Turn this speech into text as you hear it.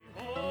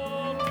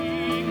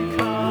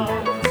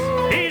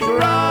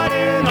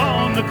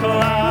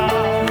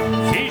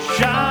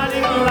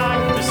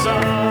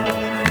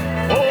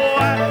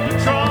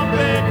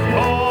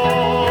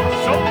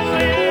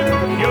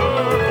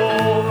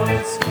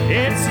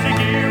the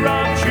year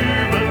of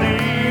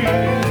Jubilee,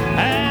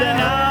 and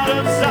out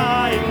of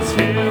Zion's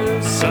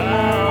hill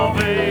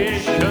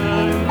salvation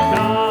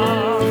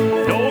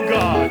comes. No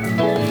God,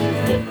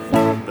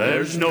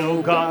 there's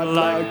no God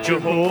like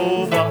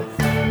Jehovah.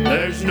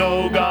 There's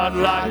no God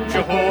like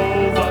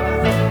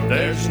Jehovah.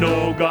 There's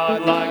no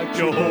God like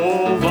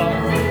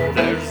Jehovah.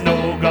 There's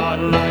no God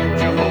like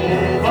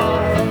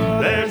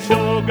Jehovah. There's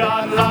no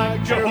God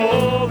like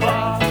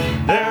Jehovah.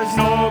 There's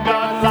no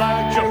God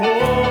like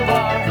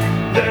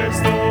Jehovah.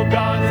 There's no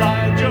God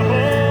like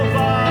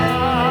Jehovah.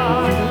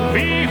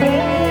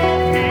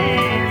 Behold, he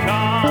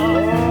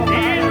comes.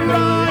 He's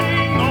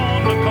riding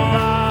on the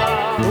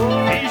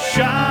cloud. He's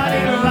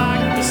shining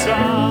like the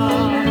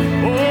sun.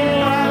 Oh,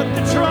 at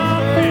the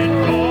trumpet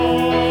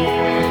call,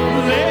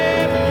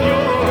 lift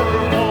your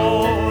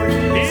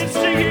voice. It's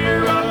the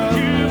year of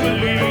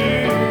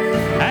Jubilee,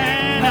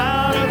 and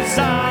out of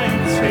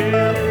Zion's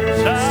hill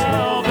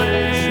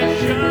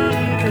salvation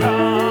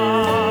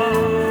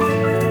comes.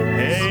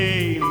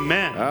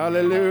 Amen.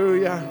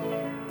 Hallelujah.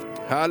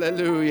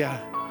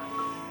 Hallelujah.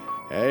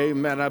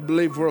 Amen. I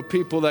believe we're a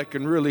people that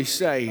can really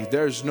say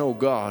there's no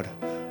God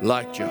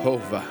like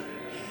Jehovah,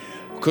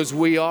 because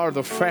we are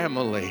the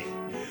family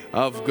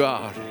of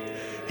God.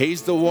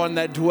 He's the one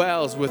that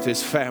dwells with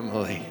his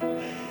family.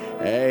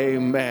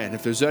 Amen.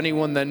 If there's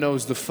anyone that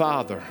knows the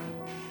Father,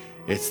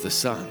 it's the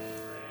Son.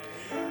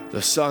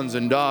 The sons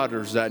and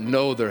daughters that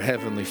know their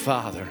heavenly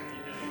Father.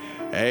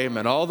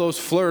 Amen. All those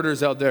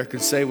flirters out there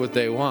can say what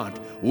they want.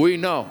 We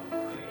know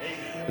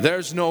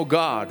there's no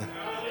God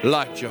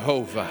like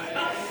Jehovah.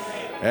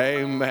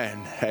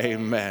 Amen.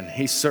 Amen.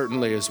 He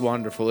certainly is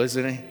wonderful,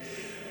 isn't he?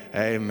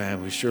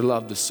 Amen. We sure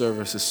loved the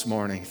service this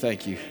morning.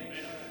 Thank you,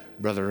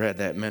 Brother Ed.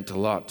 That meant a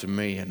lot to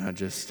me. And I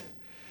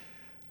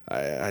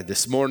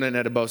this morning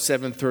at about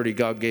 7:30,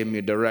 God gave me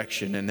a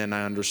direction, and then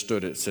I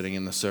understood it sitting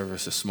in the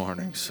service this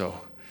morning. So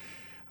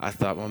I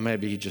thought, well,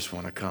 maybe you just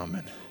want to come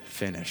and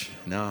finish.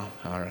 No?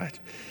 All right.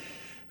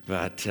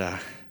 But,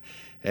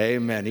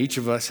 amen. Each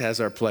of us has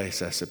our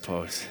place, I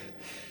suppose.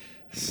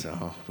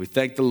 So we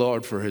thank the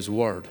Lord for his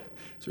word.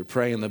 As we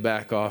pray in the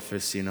back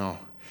office,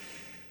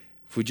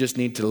 if we just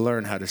need to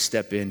learn how to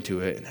step into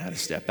it and how to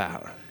step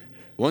out.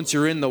 Once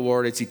you're in the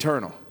word, it's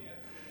eternal.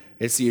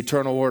 It's the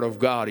eternal word of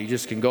God. You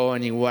just can go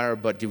anywhere,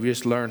 but you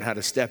just learn how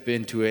to step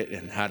into it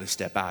and how to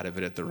step out of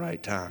it at the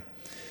right time.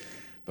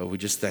 But we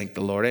just thank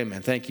the Lord.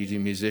 Amen. Thank you to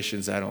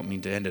musicians. I don't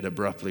mean to end it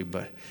abruptly,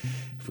 but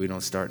if we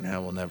don't start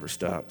now, we'll never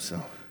stop.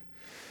 So,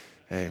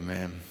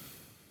 amen.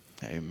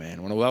 Amen.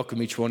 I want to welcome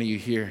each one of you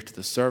here to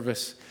the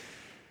service.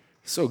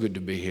 So good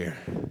to be here.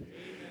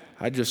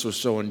 I just was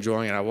so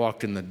enjoying it. I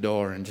walked in the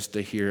door, and just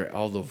to hear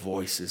all the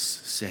voices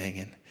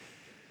singing,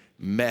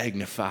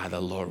 magnify the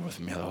Lord with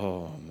me.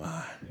 Oh,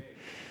 my.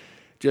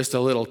 Just a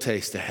little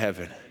taste of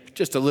heaven.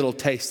 Just a little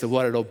taste of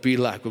what it'll be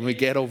like when we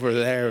get over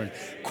there, and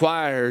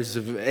choirs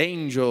of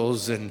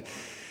angels, and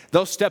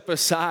they'll step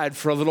aside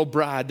for a little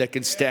bride that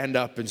can stand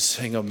up and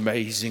sing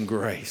Amazing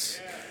Grace.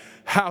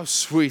 How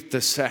sweet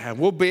the sound.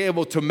 We'll be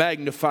able to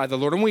magnify the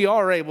Lord, and we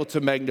are able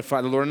to magnify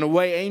the Lord in a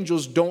way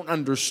angels don't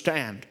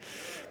understand,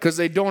 because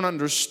they don't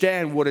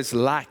understand what it's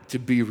like to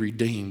be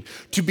redeemed,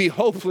 to be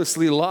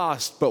hopelessly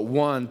lost, but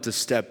one to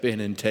step in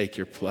and take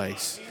your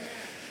place.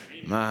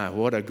 My,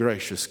 what a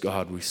gracious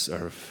God we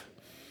serve.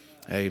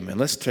 Amen.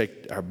 Let's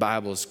take our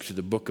Bibles to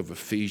the book of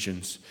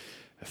Ephesians,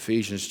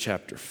 Ephesians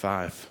chapter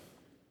 5.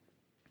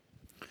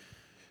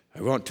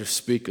 I want to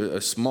speak a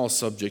small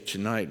subject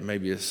tonight.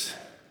 Maybe it's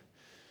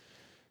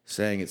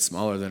saying it's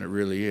smaller than it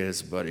really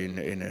is, but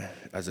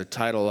as a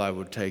title, I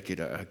would take it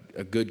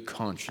a good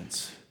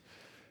conscience.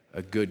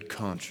 A good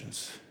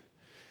conscience.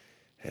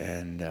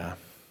 And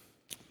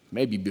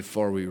maybe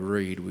before we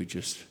read, we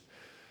just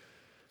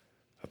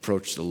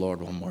approach the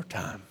Lord one more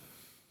time.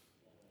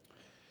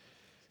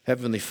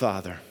 Heavenly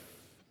Father,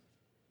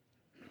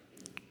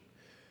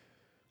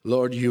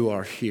 Lord, you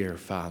are here,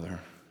 Father.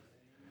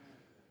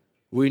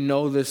 We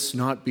know this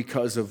not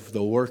because of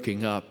the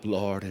working up,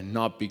 Lord, and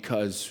not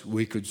because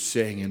we could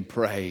sing and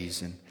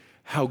praise and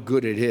how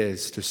good it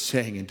is to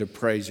sing and to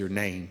praise your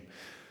name.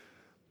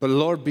 But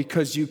Lord,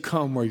 because you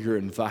come where you're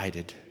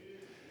invited,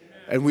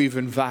 and we've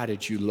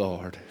invited you,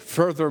 Lord.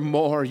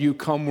 Furthermore, you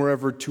come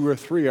wherever 2 or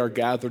 3 are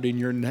gathered in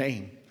your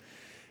name.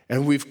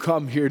 And we've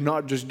come here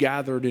not just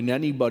gathered in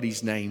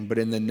anybody's name, but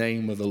in the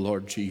name of the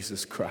Lord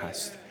Jesus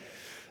Christ.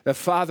 That,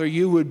 Father,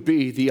 you would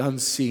be the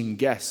unseen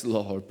guest,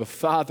 Lord. But,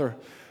 Father,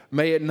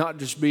 may it not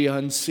just be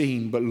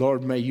unseen, but,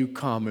 Lord, may you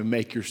come and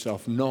make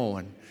yourself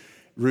known.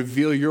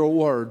 Reveal your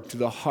word to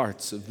the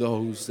hearts of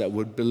those that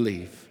would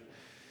believe.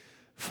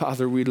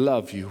 Father, we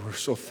love you. We're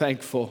so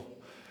thankful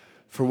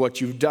for what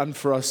you've done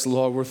for us,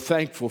 Lord. We're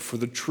thankful for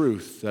the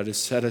truth that has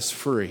set us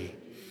free.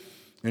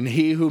 And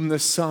he whom the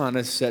Son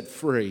has set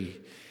free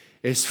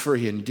is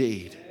free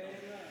indeed.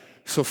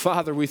 So,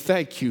 Father, we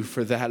thank you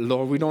for that,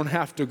 Lord. We don't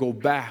have to go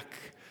back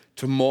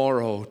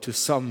tomorrow to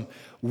some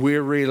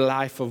weary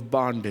life of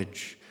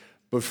bondage.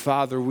 But,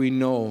 Father, we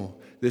know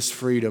this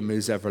freedom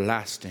is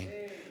everlasting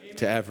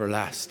to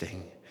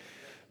everlasting.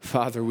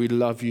 Father, we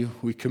love you.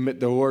 We commit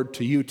the word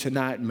to you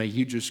tonight. May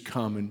you just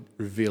come and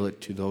reveal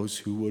it to those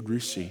who would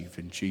receive.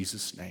 In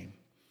Jesus' name,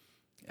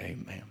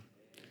 amen.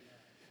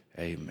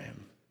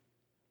 Amen.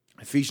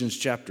 Ephesians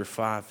chapter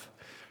 5,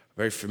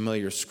 very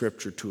familiar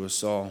scripture to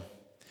us all.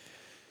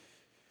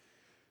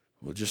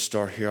 We'll just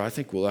start here. I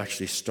think we'll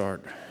actually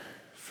start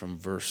from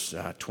verse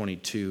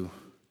 22.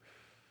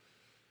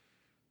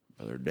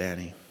 Brother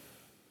Danny.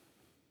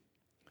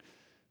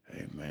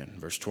 Amen.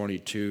 Verse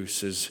 22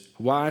 says,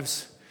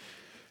 Wives,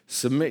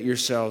 submit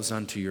yourselves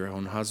unto your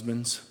own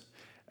husbands,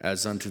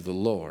 as unto the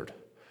Lord.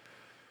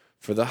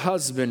 For the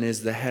husband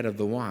is the head of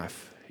the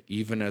wife,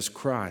 even as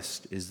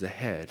Christ is the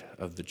head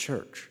of the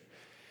church,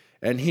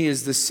 and he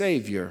is the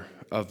Savior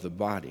of the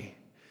body.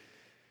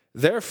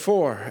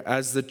 Therefore,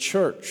 as the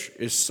church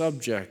is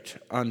subject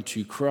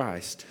unto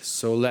Christ,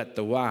 so let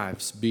the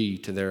wives be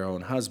to their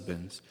own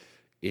husbands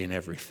in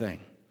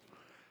everything.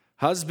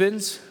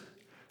 Husbands,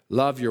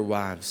 love your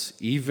wives,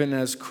 even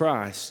as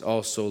Christ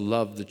also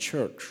loved the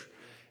church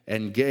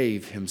and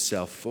gave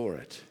himself for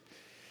it,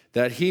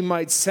 that he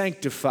might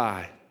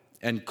sanctify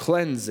and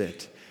cleanse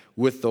it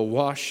with the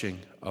washing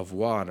of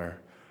water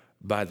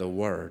by the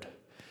word,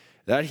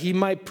 that he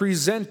might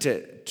present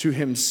it to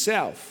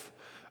himself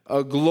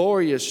a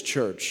glorious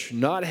church,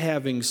 not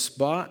having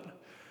spot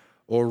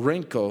or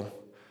wrinkle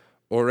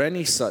or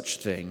any such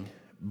thing,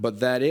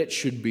 but that it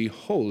should be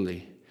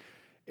holy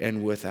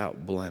and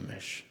without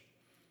blemish.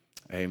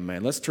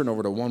 Amen. Let's turn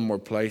over to one more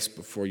place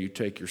before you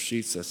take your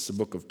seats. That's the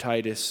book of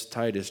Titus,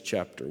 Titus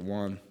chapter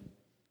 1.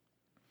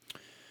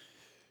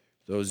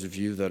 Those of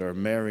you that are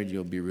married,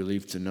 you'll be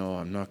relieved to know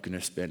I'm not going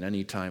to spend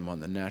any time on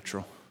the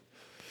natural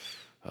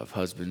of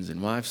husbands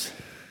and wives,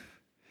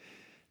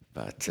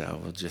 but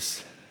we'll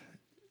just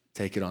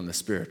take it on the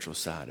spiritual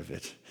side of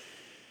it.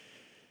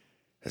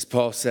 As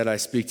Paul said, I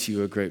speak to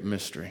you a great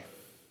mystery.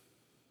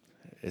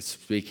 It's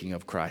speaking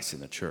of Christ in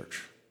the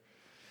church.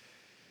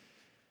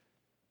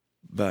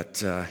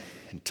 But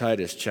in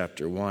Titus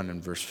chapter 1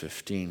 and verse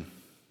 15,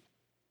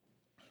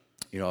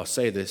 I'll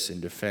say this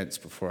in defense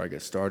before I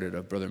get started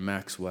of Brother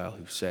Maxwell,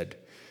 who said,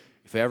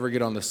 if I ever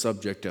get on the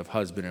subject of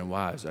husband and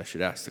wives, I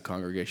should ask the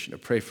congregation to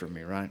pray for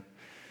me, right?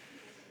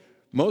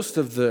 Most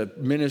of the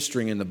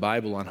ministering in the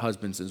Bible on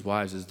husbands and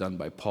wives is done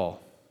by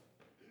Paul,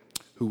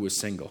 who was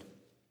single.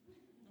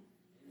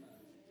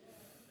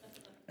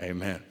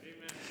 Amen.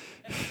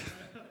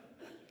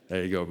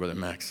 There you go, Brother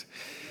Max.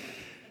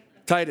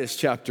 Titus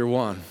chapter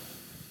 1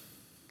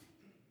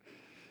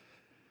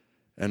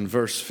 and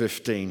verse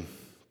 15.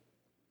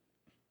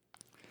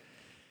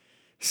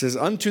 It says,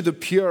 Unto the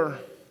pure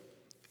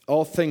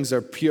all things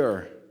are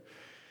pure,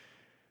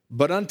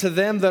 but unto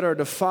them that are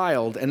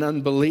defiled and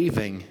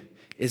unbelieving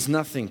is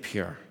nothing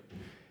pure,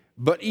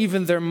 but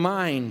even their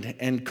mind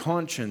and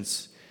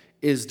conscience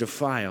is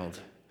defiled.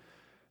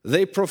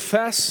 They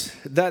profess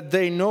that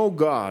they know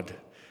God,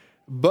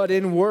 but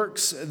in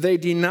works they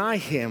deny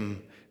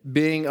him,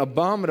 being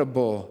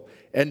abominable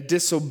and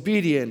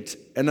disobedient,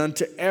 and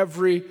unto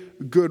every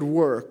good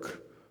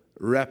work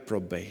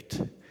reprobate.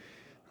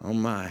 Oh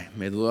my,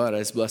 may the Lord add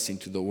his blessing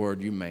to the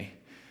word. You may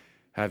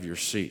have your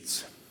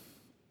seats.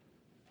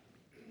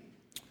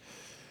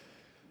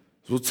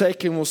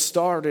 We'll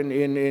start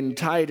in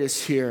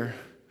Titus here.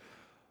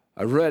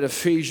 I read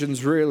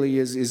Ephesians really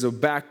is a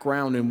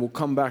background, and we'll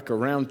come back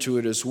around to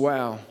it as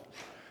well.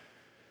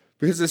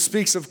 Because it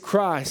speaks of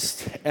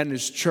Christ and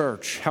his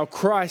church, how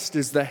Christ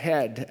is the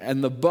head,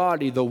 and the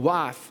body, the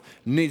wife,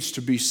 needs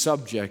to be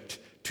subject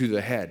to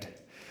the head.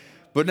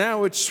 But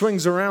now it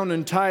swings around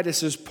in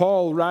Titus as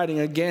Paul, writing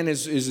again,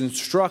 is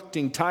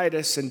instructing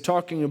Titus and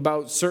talking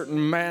about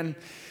certain men,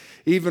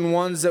 even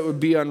ones that would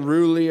be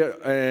unruly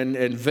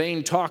and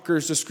vain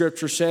talkers, the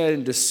scripture said,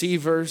 and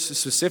deceivers.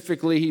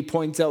 Specifically, he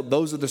points out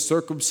those are the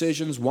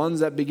circumcisions, ones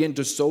that begin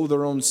to sow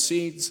their own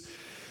seeds.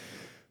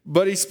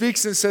 But he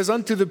speaks and says,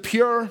 unto the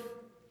pure,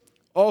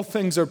 all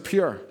things are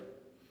pure.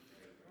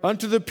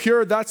 Unto the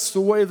pure, that's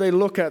the way they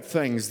look at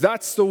things.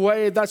 That's the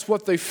way, that's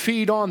what they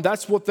feed on.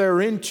 That's what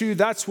they're into.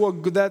 That's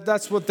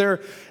what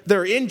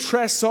their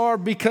interests are,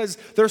 because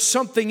there's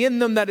something in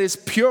them that is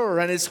pure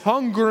and is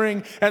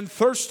hungering and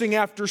thirsting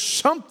after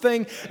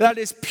something that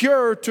is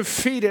pure to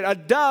feed it. A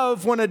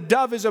dove, when a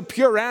dove is a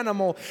pure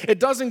animal,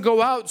 it doesn't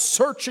go out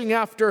searching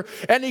after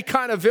any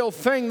kind of ill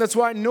thing. That's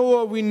why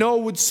Noah, we know,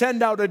 would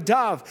send out a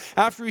dove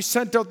after he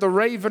sent out the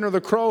raven or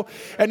the crow,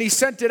 and he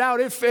sent it out.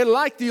 It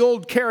liked the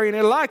old carrion,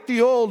 it liked the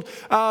old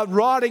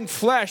rotting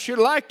flesh. It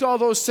liked all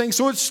those things,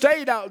 so it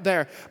stayed out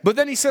there. But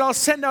then he said, I'll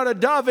send out a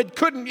dove. It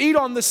couldn't eat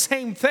on the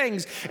same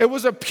things. It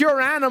was a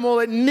pure animal.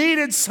 It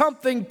needed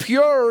something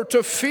pure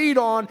to feed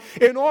on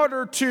in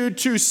order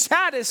to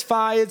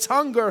satisfy its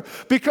hunger,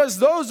 because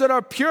those that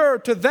are pure,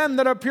 to them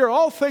that are pure,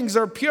 all things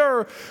are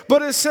pure.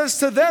 But it says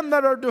to them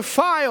that are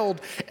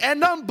defiled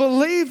and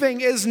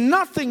unbelieving is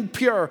nothing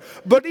pure,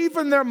 but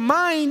even their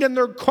mind and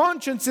their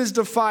conscience is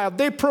defiled.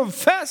 They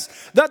profess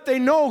that they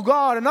know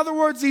God. In other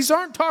words, these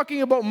aren't not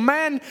talking about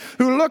men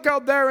who look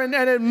out there and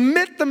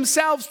admit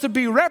themselves to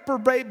be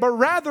reprobate, but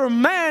rather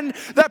men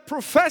that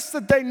profess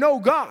that they know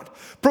God,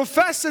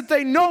 profess that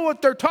they know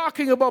what they're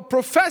talking about,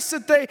 profess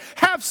that they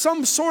have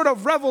some sort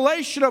of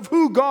revelation of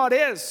who God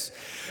is.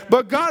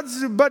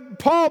 But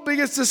Paul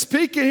begins to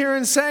speak in here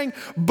and saying,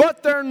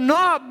 but they're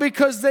not,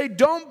 because they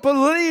don't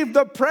believe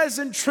the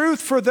present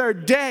truth for their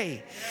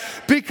day.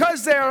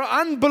 Because they are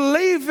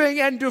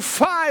unbelieving and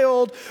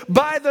defiled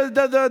by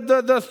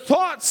the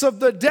thoughts of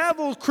the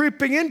devil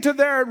creeping into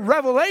their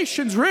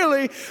revelations,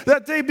 really,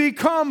 that they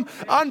become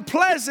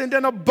unpleasant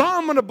and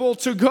abominable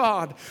to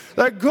God.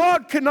 That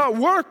God cannot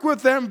work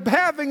with them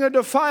having a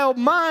defiled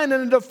mind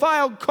and a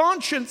defiled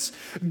conscience.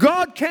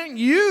 God can't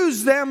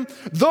use them,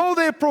 though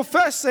they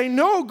profess they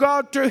know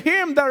God. To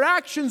him their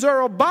actions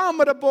are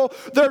abominable,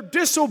 they're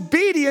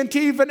disobedient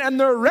even, and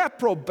they're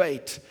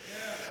reprobate.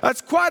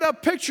 That's quite a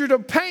picture to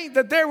paint,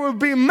 that there would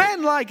be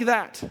men like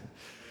that.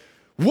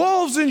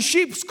 Wolves in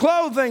sheep's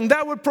clothing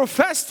that would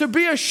profess to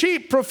be a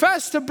sheep,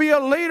 profess to be a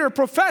leader,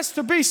 profess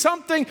to be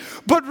something,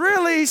 but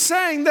really he's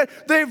saying that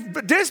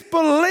they've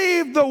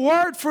disbelieved the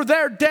word for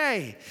their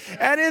day.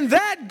 And in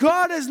that,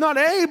 God is not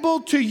able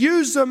to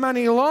use them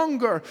any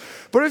longer.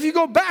 But if you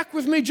go back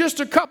with me just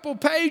a couple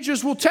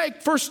pages, we'll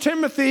take 1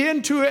 Timothy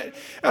into it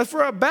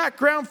for a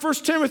background. 1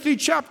 Timothy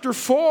chapter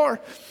 4.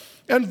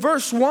 And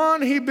verse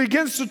 1, he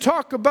begins to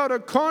talk about a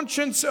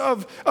conscience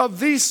of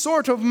these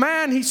sort of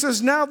man. He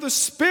says, now the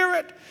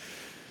Spirit,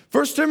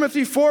 1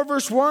 Timothy 4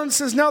 verse 1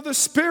 says, now the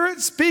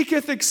Spirit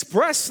speaketh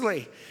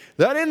expressly,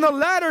 that in the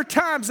latter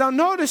times, now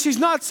notice he's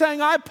not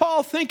saying, I,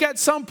 Paul, think at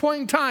some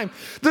point in time.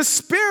 The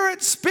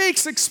Spirit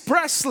speaks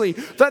expressly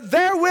that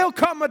there will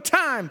come a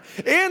time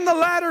in the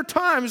latter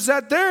times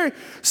that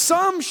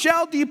some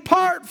shall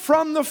depart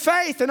from the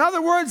faith. In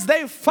other words,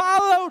 they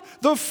followed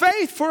the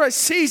faith for a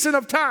season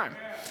of time.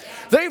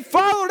 They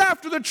followed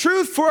after the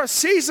truth for a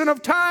season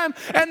of time,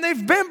 and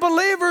they've been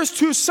believers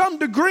to some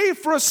degree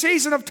for a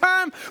season of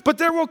time, but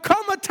there will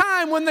come a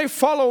time when they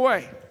fall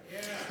away.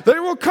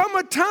 There will come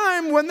a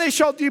time when they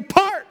shall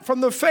depart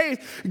from the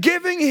faith,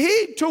 giving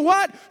heed to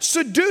what?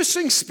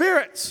 Seducing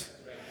spirits.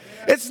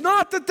 It's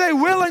not that they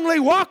willingly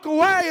walk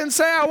away and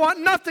say, I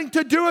want nothing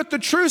to do with the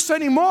truth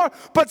anymore,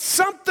 but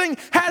something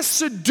has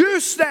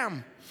seduced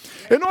them.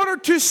 In order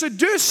to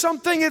seduce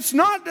something, it's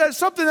not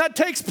something that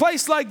takes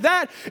place like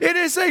that. It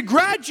is a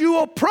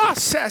gradual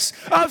process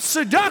of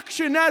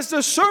seduction, as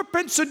the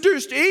serpent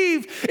seduced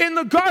Eve in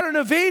the Garden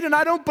of Eden.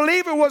 I don't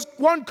believe it was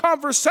one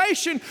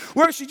conversation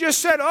where she just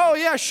said, oh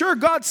yeah, sure,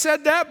 God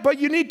said that, but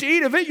you need to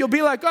eat of it. You'll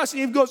be like us.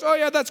 And Eve goes, oh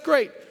yeah, that's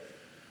great.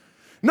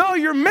 No,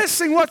 you're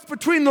missing what's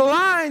between the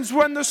lines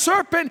when the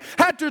serpent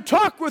had to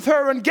talk with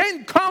her and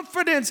gain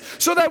confidence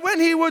so that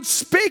when he would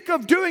speak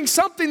of doing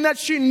something that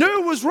she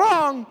knew was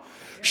wrong,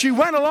 she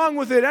went along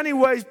with it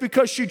anyways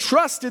because she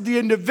trusted the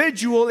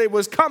individual it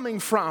was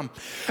coming from,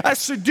 a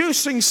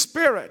seducing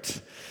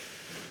spirit.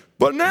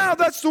 But now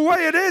that's the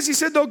way it is. He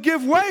said they'll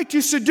give way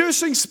to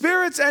seducing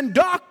spirits and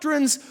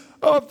doctrines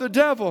of the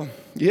devil.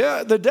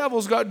 Yeah, the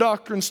devil's got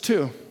doctrines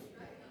too.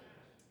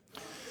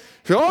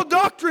 All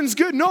doctrine's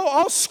good. No,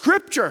 all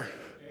Scripture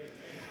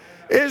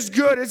is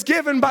good. It's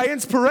given by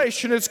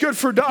inspiration. It's good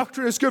for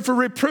doctrine. It's good for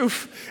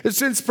reproof.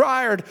 It's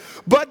inspired.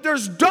 But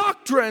there's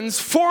doctrines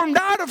formed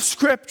out of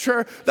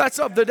Scripture that's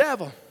of the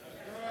devil.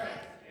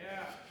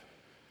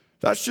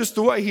 That's just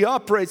the way he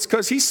operates,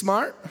 because he's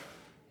smart.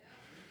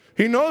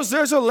 He knows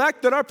there's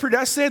elect that are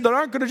predestinated that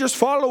aren't going to just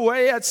fall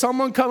away at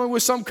someone coming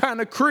with some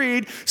kind of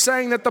creed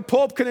saying that the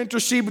Pope can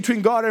intercede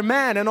between God and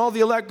man, and all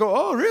the elect go,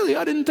 oh really,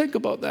 I didn't think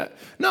about that.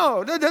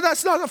 No,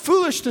 that's not a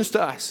foolishness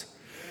to us.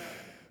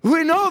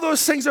 We know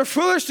those things are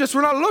foolishness.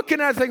 We're not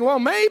looking at it thinking, well,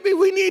 maybe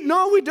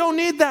we don't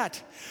need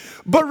that.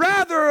 But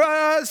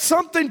rather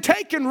something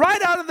taken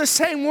right out of the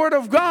same Word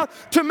of God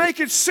to make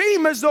it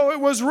seem as though it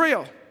was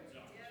real.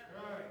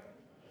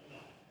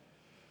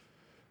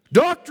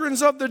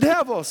 Doctrines of the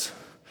devils,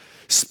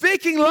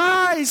 speaking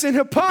lies and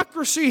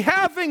hypocrisy,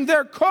 having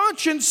their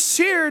conscience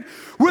seared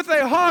with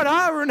a hot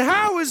iron.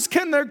 How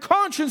can their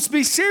conscience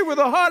be seared with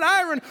a hot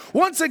iron?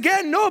 Once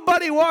again,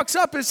 nobody walks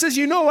up and says,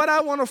 you know what,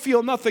 I want to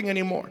feel nothing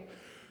anymore.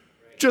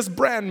 Just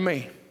brand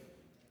me.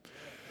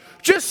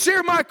 Just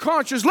sear my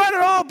conscience. Let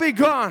it all be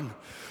gone.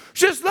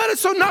 Just let it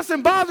so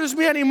nothing bothers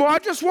me anymore. I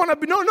just want to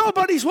be. No,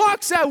 nobody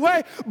walks that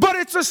way. But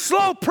it's a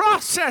slow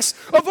process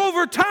of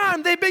over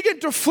time. They begin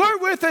to flirt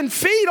with and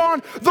feed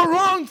on the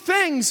wrong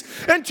things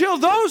until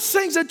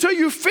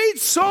you feed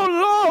so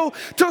low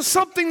till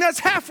something that's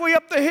halfway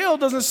up the hill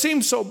doesn't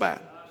seem so bad.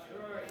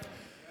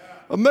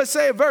 I'm going to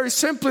say it very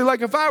simply,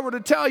 like if I were to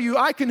tell you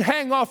I can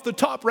hang off the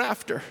top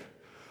rafter.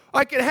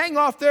 I could hang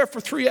off there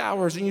for 3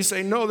 hours, and you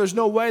say, no, there's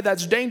no way,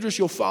 that's dangerous,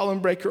 you'll fall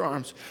and break your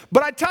arms.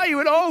 But I tell you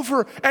it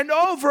over and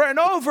over and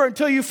over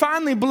until you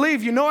finally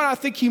believe, you know what, I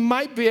think he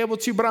might be able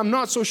to, but I'm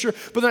not so sure.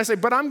 But then I say,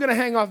 but I'm going to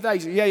hang off that. You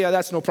say, yeah,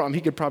 that's no problem,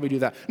 he could probably do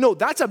that. No,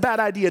 that's a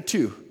bad idea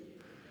too.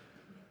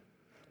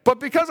 But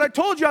because I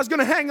told you I was going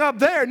to hang up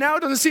there, now it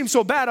doesn't seem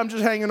so bad, I'm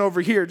just hanging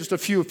over here, just a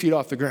few feet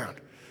off the ground.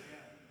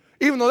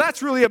 Even though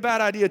that's really a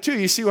bad idea too,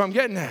 you see what I'm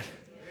getting at?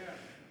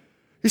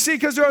 You see,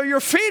 because you're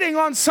feeding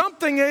on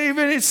something,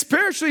 even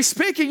spiritually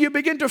speaking, you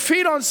begin to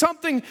feed on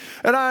something,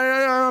 and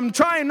I'm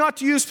trying not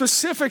to use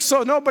specifics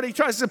so nobody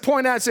tries to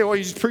point out and say, well,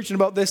 he's preaching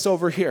about this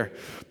over here.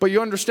 But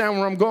you understand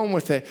where I'm going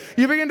with it.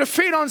 You begin to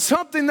feed on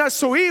something that's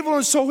so evil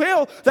and so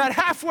ill that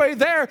halfway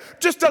there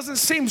just doesn't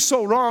seem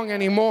so wrong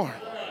anymore.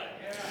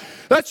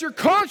 That your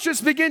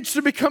conscience begins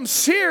to become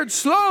seared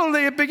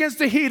slowly. It begins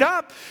to heat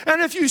up.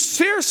 And if you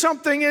sear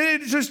something,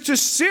 to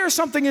sear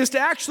something is to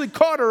actually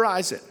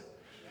cauterize it.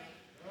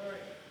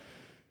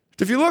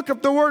 If you look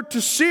up the word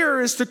to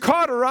sear is to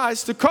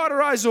cauterize. To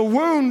cauterize a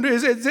wound,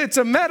 it's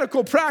a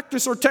medical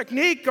practice or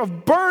technique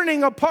of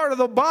burning a part of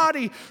the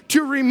body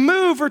to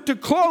remove or to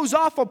close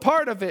off a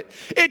part of it.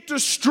 It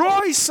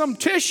destroys some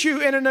tissue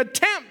in an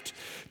attempt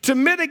to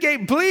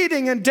mitigate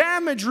bleeding and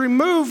damage,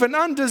 remove an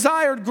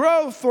undesired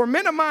growth, or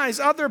minimize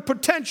other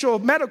potential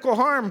medical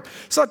harm,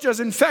 such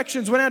as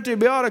infections when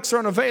antibiotics are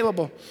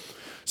unavailable.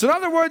 So in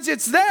other words,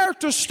 it's there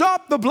to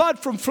stop the blood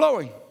from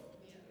flowing.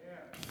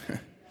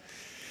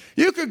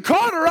 You can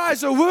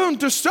cauterize a wound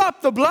to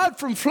stop the blood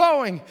from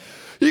flowing.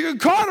 You can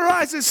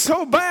cauterize it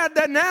so bad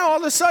that now all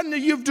of a sudden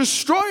you've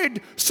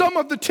destroyed some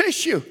of the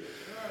tissue.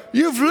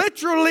 You've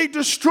literally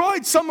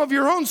destroyed some of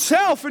your own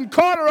self in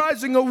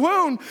cauterizing a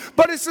wound.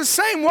 But it's the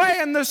same way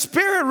in the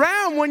spirit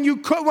realm. When you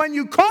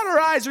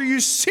cauterize or you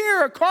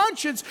sear a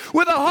conscience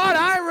with a hot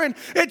iron,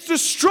 it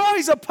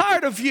destroys a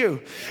part of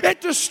you.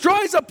 It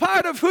destroys a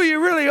part of who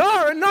you really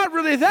are, and not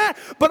really that,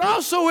 but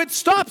also it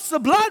stops the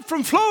blood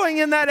from flowing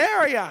in that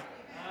area.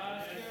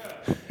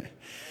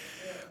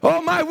 Oh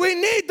my, we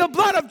need the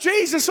blood of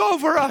Jesus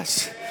over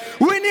us.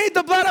 We need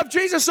the blood of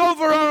Jesus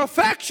over our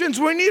affections.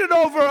 We need it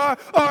over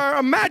our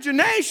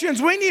imaginations.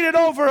 We need it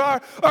over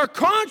our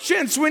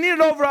conscience. We need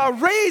it over our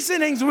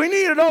reasonings. We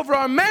need it over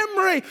our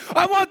memory.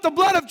 I want the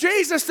blood of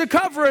Jesus to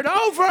cover it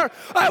over.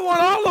 I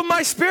want all of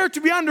my spirit to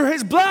be under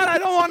his blood. I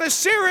don't want to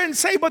sear it and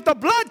say, but the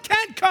blood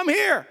can't come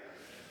here.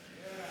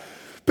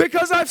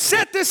 Because I've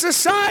set this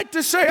aside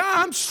to say,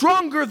 I'm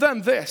stronger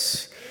than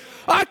this.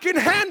 I can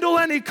handle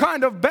any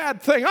kind of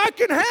bad thing. I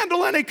can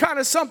handle any kind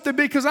of something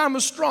because I'm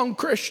a strong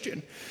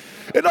Christian.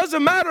 It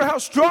doesn't matter how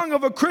strong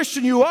of a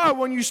Christian you are.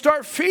 When you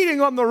start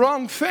feeding on the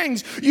wrong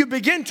things, you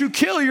begin to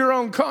kill your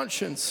own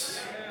conscience.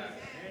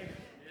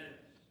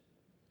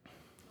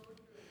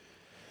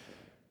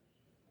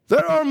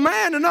 There are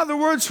men, in other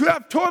words, who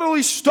have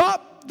totally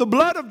stopped the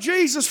blood of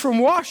Jesus from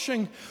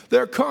washing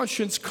their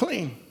conscience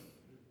clean.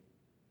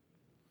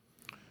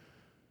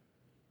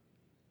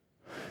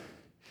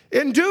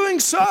 In doing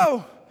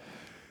so,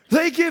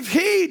 they give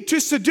heed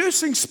to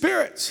seducing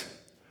spirits,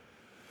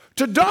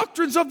 to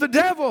doctrines of the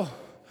devil,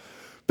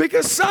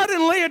 because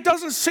suddenly it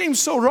doesn't seem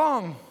so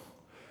wrong.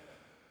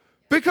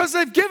 Because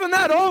they've given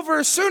that over.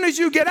 As soon as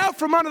you get out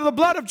from under the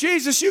blood of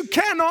Jesus, you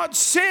cannot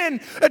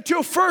sin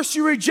until first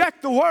you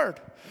reject the word.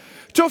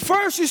 Till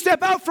first you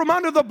step out from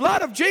under the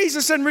blood of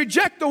Jesus and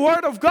reject the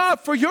word of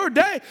God for your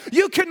day.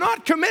 You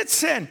cannot commit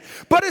sin.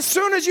 But as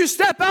soon as you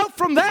step out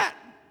from that,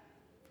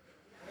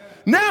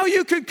 now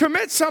you can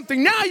commit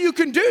something. Now you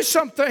can do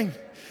something.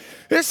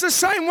 It's the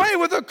same way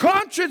with a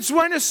conscience.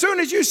 When as soon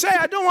as you say,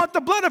 I don't want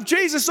the blood of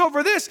Jesus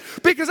over this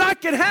because I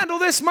can handle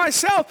this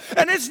myself,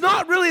 and it's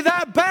not really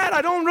that bad.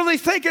 I don't really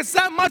think it's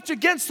that much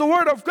against the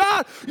word of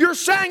God. You're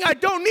saying, I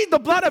don't need the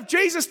blood of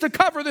Jesus to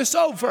cover this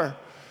over.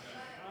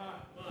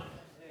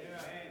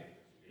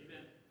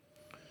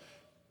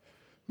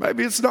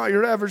 Maybe it's not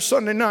your average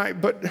Sunday night,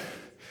 but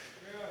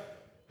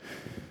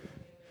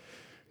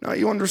now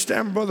you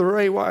understand, Brother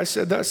Ray, why I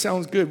said that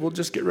sounds good. We'll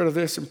just get rid of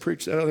this and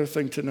preach that other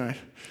thing tonight.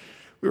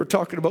 We were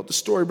talking about the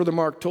story Brother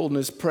Mark told in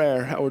his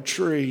prayer, how a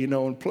tree,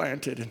 and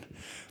planted and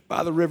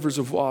by the rivers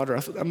of water. I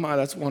thought, my,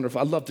 that's wonderful.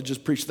 I'd love to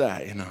just preach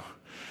that,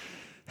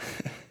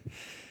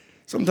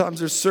 Sometimes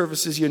there's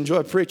services you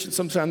enjoy preaching.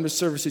 Sometimes there's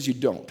services you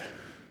don't.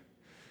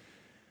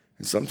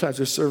 And sometimes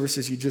there's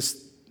services you just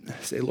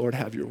say, Lord,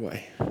 have your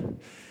way.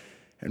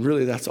 And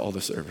really, that's all the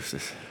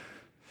services.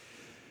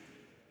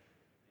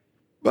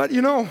 But,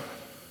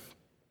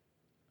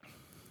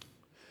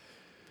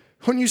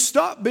 when you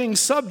stop being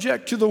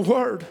subject to the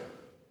word,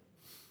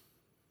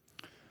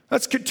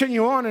 let's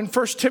continue on in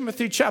 1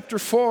 Timothy chapter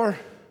 4.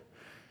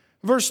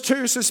 Verse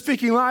 2 says,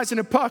 speaking lies and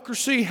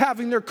hypocrisy,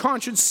 having their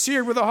conscience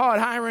seared with a hot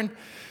iron.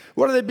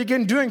 What do they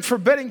begin doing?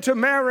 Forbidding to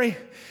marry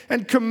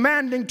and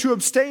commanding to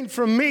abstain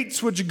from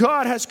meats which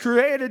God has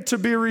created to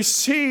be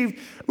received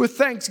with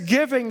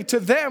thanksgiving to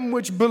them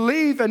which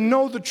believe and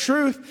know the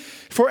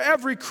truth. For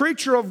every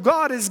creature of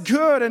God is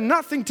good and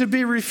nothing to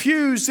be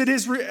refused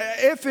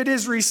if it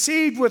is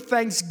received with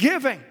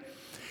thanksgiving.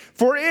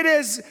 For it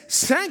is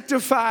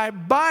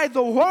sanctified by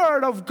the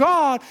word of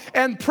God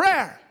and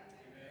prayer.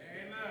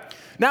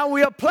 Now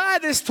we apply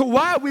this to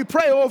why we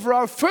pray over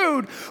our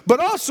food, but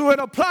also it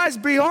applies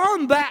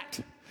beyond that.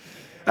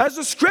 As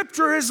the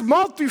scripture is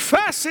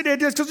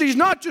multifaceted, it's because he's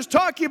not just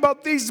talking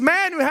about these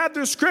men who have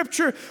their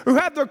scripture, who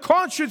have their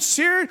conscience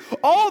seared.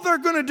 All they're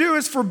going to do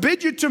is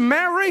forbid you to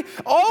marry.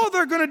 All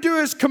they're going to do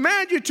is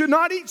command you to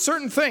not eat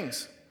certain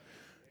things.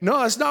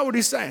 No, that's not what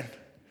he's saying.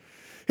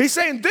 He's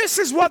saying this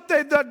is what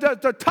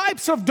the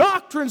types of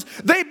doctrines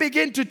they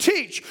begin to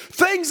teach.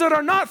 Things that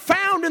are not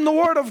found in the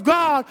Word of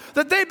God,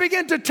 that they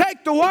begin to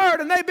take the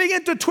Word and they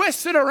begin to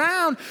twist it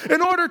around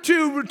in order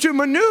to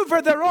maneuver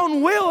their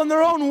own will and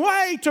their own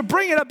way to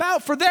bring it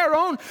about for their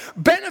own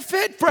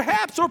benefit,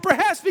 perhaps, or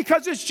perhaps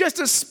because it's just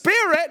a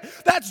spirit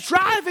that's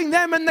driving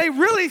them and they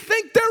really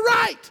think they're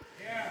right.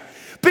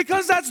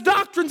 Because that's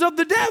doctrines of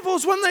the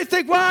devils when they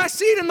think, well, I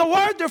see it in the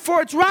Word,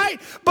 therefore it's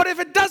right. But if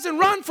it doesn't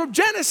run from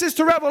Genesis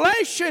to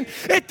Revelation,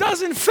 it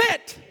doesn't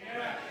fit.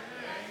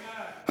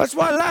 That's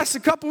why a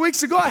couple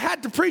weeks ago I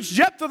had to preach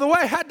Jephthah the way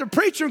I had to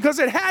preach him, because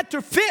it had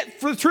to fit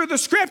through the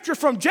Scripture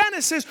from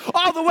Genesis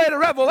all the way to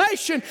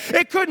Revelation.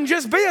 It couldn't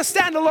just be a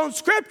standalone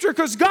Scripture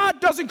because God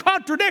doesn't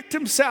contradict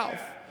Himself.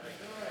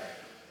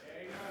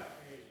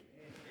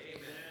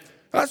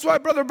 That's why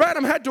Brother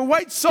Branham had to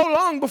wait so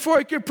long before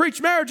he could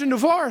preach marriage and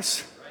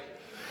divorce.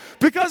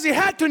 Because he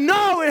had to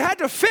know it had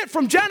to fit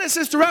from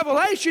Genesis to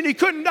Revelation. He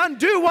couldn't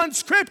undo one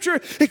scripture.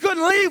 He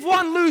couldn't leave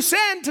one loose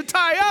end to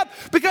tie up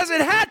because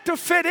it had to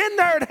fit in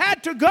there. It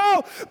had to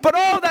go. But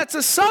that's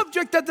a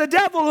subject that the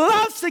devil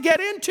loves to get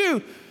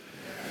into.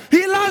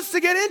 He loves to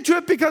get into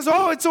it because,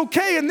 it's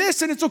okay in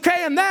this and it's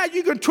okay in that.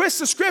 You can twist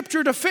the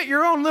scripture to fit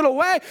your own little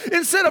way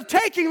instead of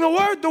taking the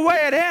word the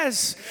way it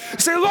is.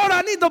 Say, Lord,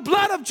 I need the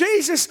blood of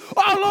Jesus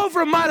all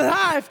over my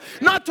life.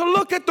 Not to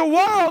look at the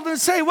world and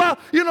say,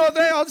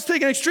 I'll just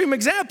take an extreme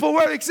example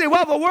where they say,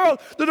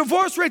 the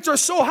divorce rates are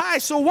so high,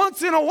 so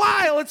once in a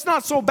while it's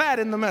not so bad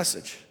in the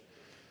message.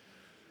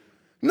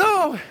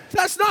 No,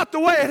 that's not the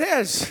way it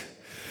is.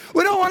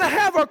 We don't want to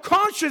have our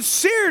conscience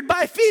seared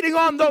by feeding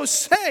on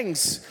those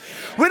things.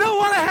 We don't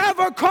want to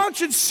have our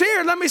conscience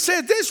seared, let me say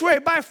it this way,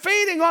 by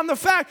feeding on the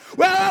fact,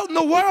 out in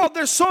the world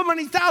there's so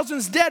many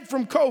thousands dead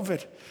from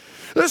COVID.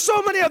 There's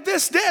so many of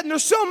this dead, and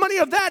there's so many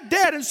of that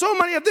dead, and so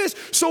many of this,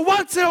 so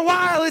once in a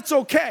while it's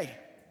okay.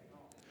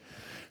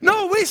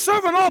 No, we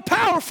serve an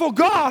all-powerful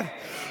God.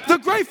 The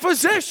great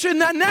physician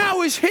that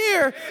now is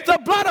here. The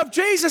blood of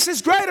Jesus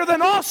is greater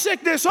than all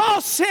sickness,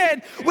 all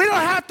sin. We don't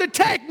have to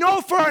take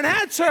no for an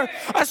answer.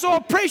 I so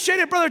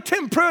appreciated Brother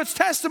Tim Pruitt's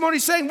testimony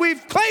saying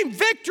we've claimed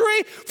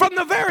victory from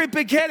the very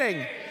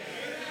beginning.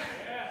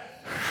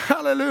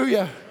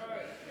 Hallelujah.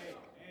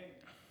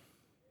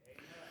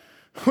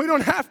 We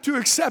don't have to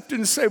accept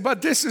and say,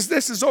 but this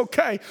is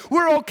okay.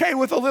 We're okay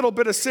with a little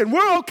bit of sin.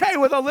 We're okay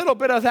with a little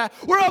bit of that.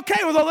 We're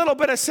okay with a little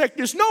bit of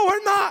sickness. No,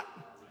 we're not.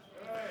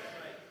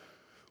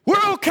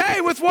 We're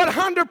okay with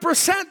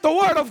 100% the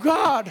Word of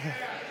God.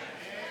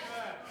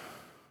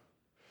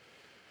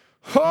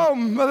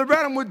 Mother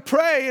Branham would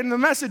pray in the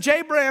message,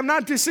 Abraham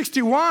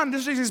 1961,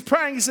 he's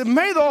praying, he said,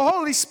 may the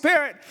Holy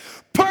Spirit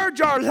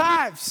purge our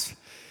lives.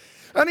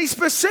 And he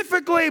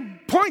specifically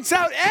points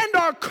out, and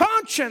our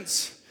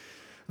conscience,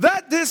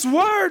 that this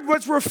word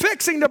which we're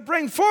fixing to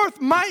bring forth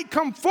might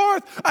come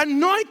forth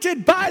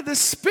anointed by the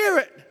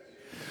Spirit.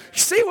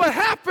 See what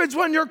happens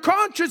when your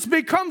conscience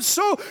becomes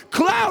so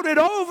clouded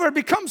over,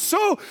 becomes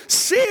so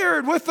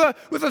seared with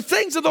the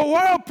things of the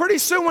world. Pretty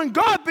soon when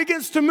God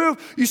begins to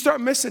move, you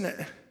start missing it.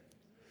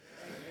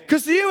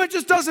 Because to you it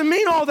just doesn't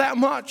mean all that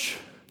much.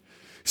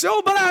 You say,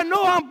 but I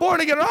know I'm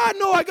born again. I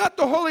know I got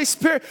the Holy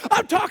Spirit.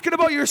 I'm talking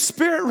about your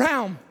spirit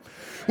realm.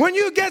 When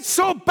you get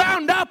so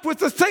bound up with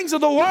the things of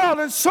the world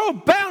and so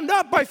bound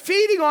up by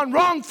feeding on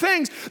wrong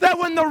things that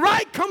when the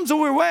right comes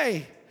your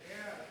way,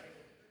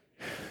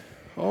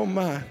 oh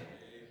my.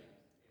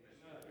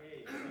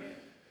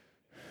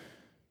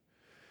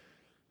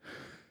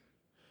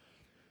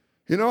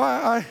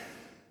 I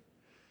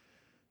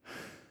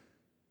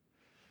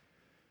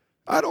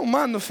don't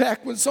mind the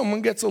fact when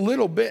someone gets a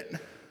little bit,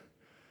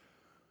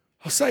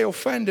 I'll say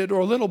offended,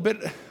 or a little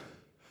bit,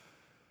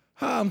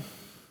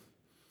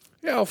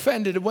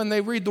 offended when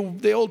they read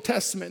the Old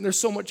Testament and there's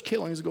so much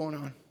killings going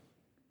on.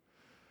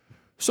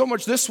 So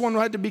much, this one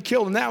had to be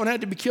killed and that one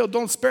had to be killed.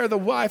 Don't spare the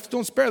wife,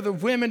 don't spare the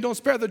women, don't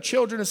spare the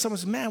children. And someone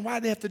says, man, why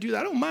do they have to do that?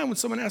 I don't mind when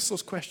someone asks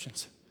those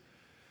questions.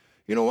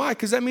 You know why?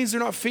 Because that means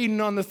they're not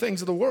feeding on the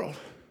things of the world.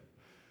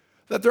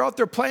 That they're out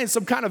there playing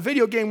some kind of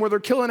video game where they're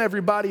killing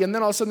everybody, and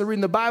then all of a sudden they're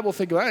reading the Bible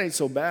thinking, that ain't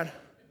so bad.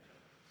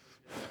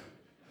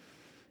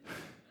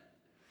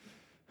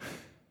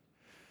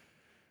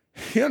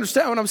 You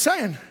understand what I'm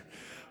saying?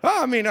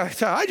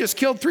 I just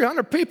killed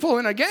 300 people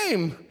in a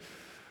game.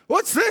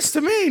 What's this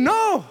to me?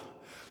 No.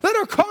 Let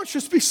our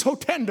conscience be so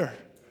tender.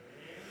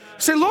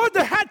 Say, Lord,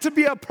 there had to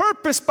be a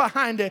purpose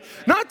behind it.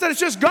 Not that it's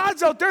just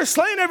God's out there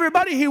slaying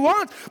everybody He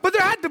wants, but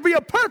there had to be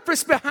a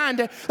purpose behind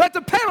it. That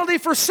the penalty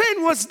for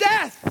sin was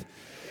death.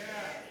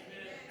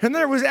 And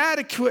there was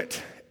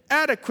adequate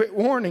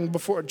warning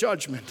before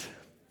judgment.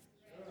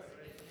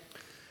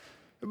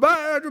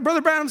 But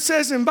Brother Branham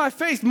says, and by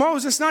faith,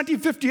 Moses,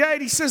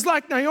 1958, he says,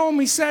 like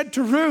Naomi said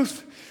to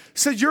Ruth,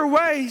 said,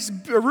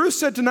 Ruth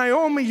said to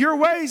Naomi, your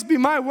ways be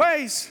my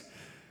ways.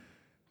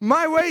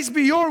 My ways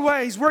be your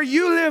ways. Where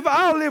you live,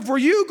 I'll live. Where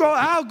you go,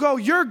 I'll go.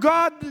 Your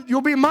God,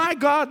 you'll be my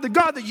God. The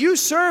God that you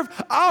serve,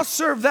 I'll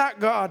serve that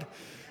God.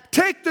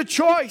 Take the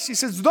choice. He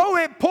says, though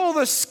it pull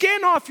the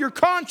skin off your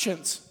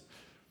conscience.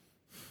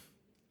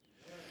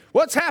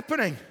 What's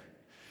happening?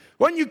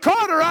 When you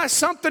cauterize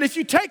something, if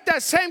you take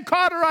that same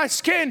cauterized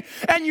skin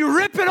and you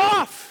rip it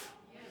off,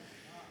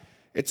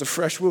 it's a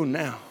fresh wound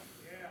now.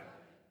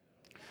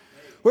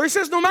 Where he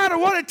says, no matter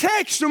what it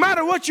takes, no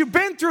matter what you've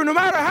been through, no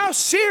matter how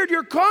seared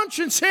your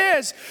conscience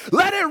is,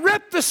 let it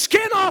rip the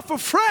skin off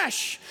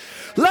afresh.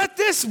 Let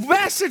this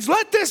message,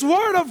 let this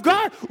word of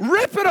God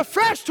rip it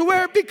afresh to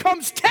where it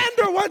becomes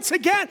tender once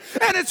again.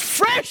 And it's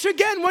fresh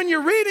again when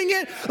you're reading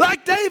it.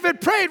 Like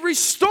David prayed,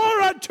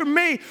 restore unto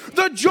me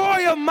the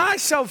joy of my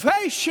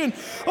salvation.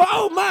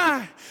 Oh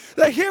my.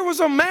 That here was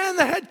a man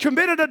that had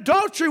committed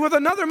adultery with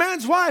another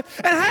man's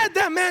wife and had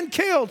that man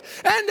killed.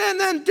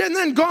 And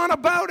then gone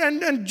about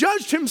and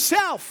judged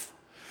himself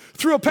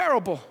through a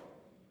parable.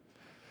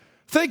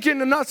 Thinking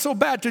not so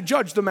bad to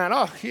judge the man.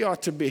 Oh, he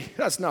ought to be.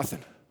 That's nothing.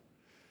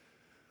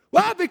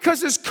 Well,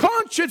 because his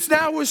conscience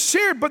now was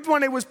seared, but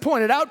when it was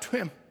pointed out to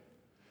him,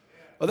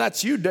 well,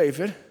 that's you,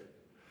 David.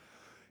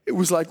 It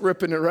was like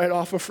ripping it right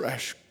off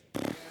afresh.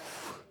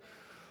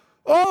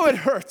 Oh, it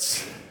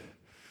hurts.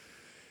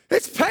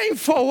 It's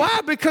painful. Why?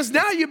 Because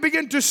now you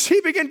begin to see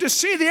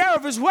the error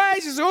of his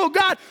ways. He says, oh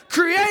God,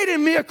 create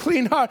in me a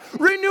clean heart.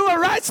 Renew a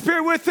right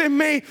spirit within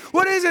me.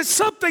 What is it?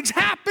 Something's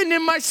happened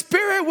in my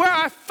spirit where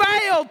I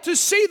failed to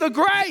see the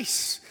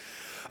grace.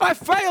 I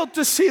failed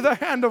to see the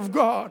hand of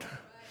God.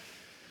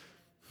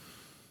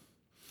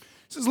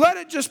 He says, let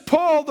it just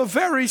pull the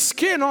very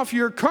skin off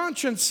your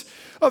conscience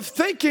of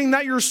thinking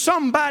that you're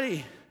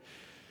somebody.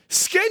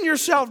 Skin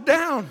yourself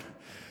down.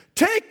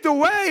 Take the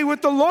way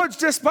with the Lord's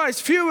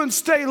despised few and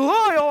stay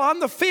loyal on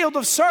the field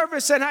of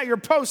service and at your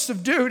post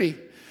of duty.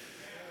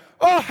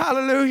 Oh,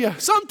 hallelujah.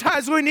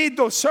 Sometimes we need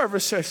those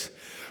services.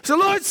 So,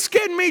 Lord,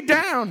 skin me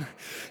down.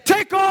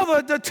 Take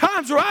all the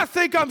times where I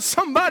think I'm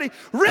somebody.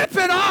 Rip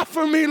it off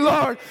of me,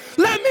 Lord.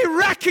 Let me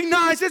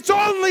recognize it's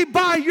only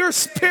by your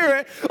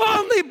Spirit,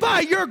 only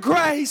by your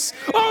grace,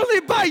 only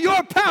by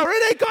your power.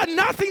 It ain't got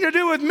nothing to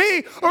do with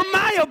me or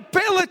my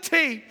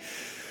ability.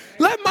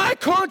 Let my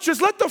conscience,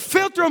 let the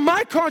filter of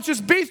my conscience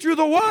be through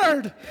the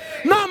Word.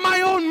 Not my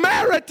own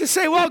merit to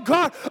say, well,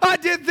 God, I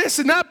did this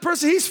and that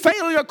person, he's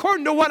failing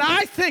according to what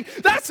I think.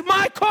 That's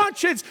my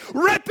conscience.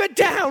 Rip it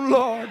down,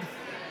 Lord.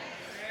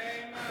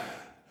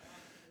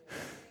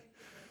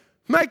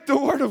 Make the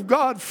Word of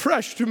God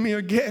fresh to me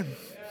again. It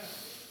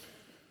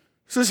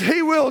says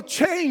he will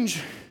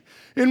change.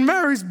 In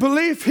Mary's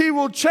belief, he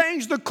will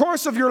change the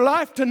course of your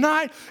life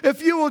tonight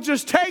if you will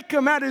just take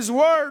him at his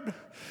word.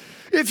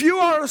 If you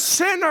are a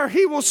sinner,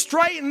 he will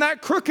straighten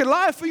that crooked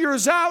life of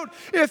yours out.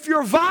 If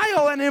you're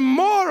vile and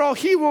immoral,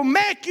 he will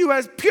make you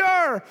as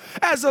pure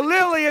as a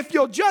lily if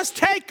you'll just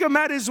take him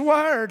at his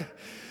word.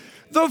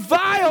 The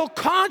vile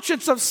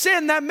conscience of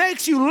sin that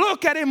makes you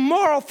look at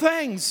immoral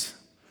things.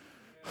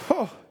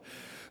 Oh,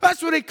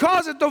 that's what he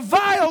calls it, the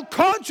vile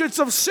conscience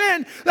of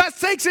sin that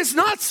thinks it's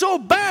not so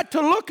bad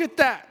to look at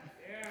that.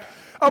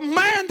 A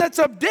man that's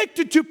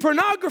addicted to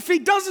pornography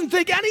doesn't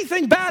think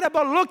anything bad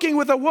about looking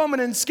with a woman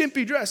in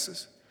skimpy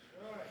dresses.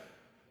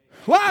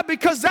 Why?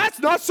 Because that's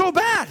not so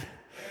bad.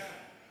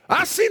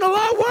 I've seen a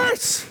lot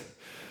worse.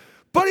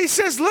 But he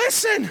says,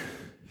 listen,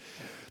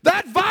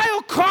 that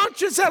vile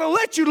conscience that'll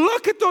let you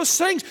look at those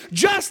things,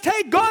 just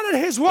take God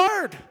at his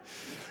word.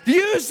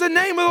 Use the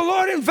name of the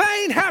Lord in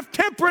vain. Have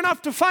temper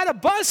enough to fight a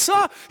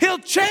buzzsaw. He'll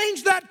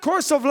change that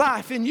course of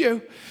life in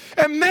you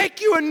and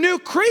make you a new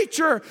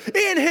creature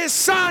in his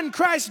Son,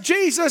 Christ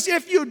Jesus,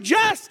 if you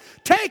just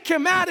take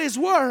him at his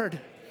word.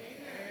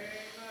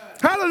 Amen.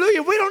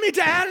 Hallelujah. We don't need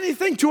to add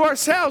anything to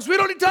ourselves. We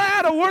don't need to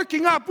add a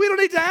working up. We don't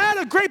need to add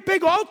a great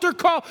big altar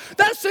call.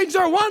 Those things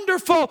are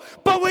wonderful,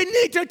 but we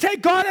need to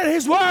take God at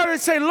his word and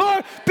say,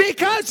 Lord,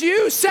 because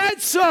you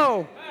said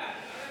so.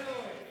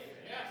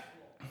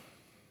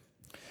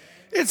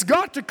 It's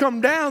got to come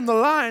down the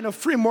line of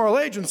free moral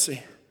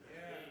agency.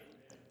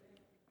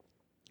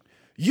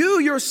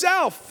 You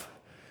yourself,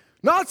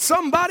 not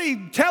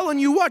somebody telling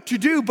you what to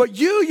do, but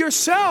you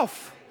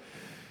yourself.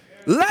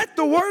 Let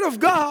the word of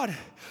God.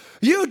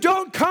 You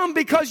don't come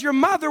because your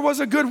mother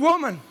was a good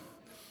woman.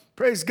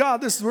 Praise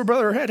God, this is where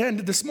Brother Head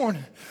ended this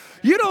morning.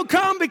 You don't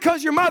come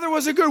because your mother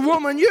was a good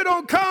woman. You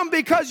don't come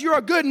because you're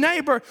a good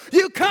neighbor.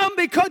 You come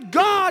because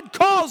God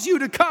calls you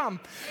to come.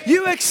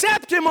 You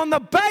accept him on the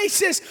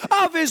basis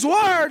of his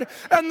word,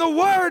 and the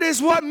word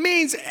is what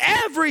means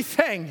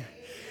everything.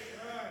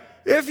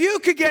 If you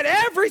could get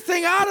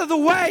everything out of the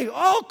way,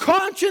 all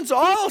conscience,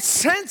 all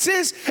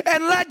senses,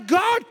 and let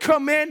God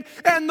come in,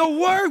 and the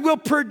word will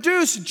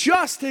produce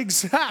just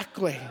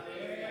exactly.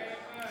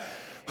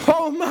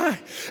 Oh my,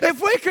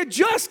 if we could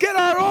just get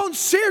our own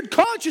seared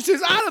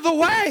consciences out of the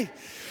way.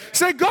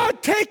 Say,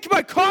 God, take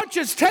my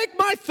conscience, take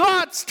my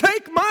thoughts,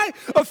 take my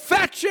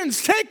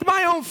affections, take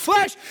my own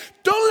flesh.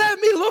 Don't let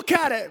me look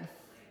at it.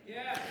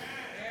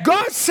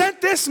 God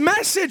sent this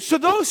message to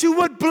those who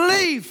would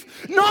believe,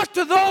 not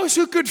to those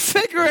who could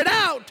figure it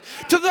out,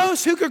 to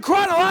those who could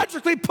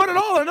chronologically put it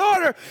all in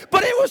order,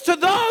 but it was to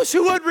those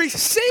who would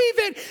receive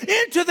it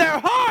into their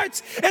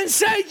hearts and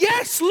say,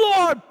 yes,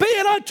 Lord, be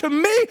it unto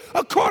me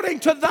according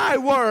to thy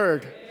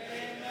word.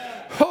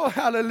 Amen. Oh,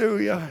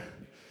 hallelujah.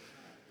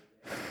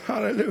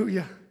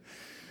 Hallelujah.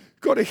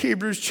 Go to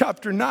Hebrews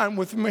chapter 9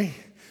 with me.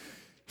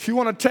 If you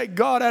want to take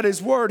God at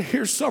his word,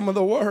 here's some of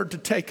the word to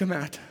take him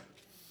at.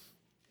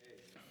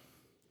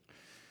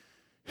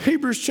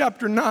 Hebrews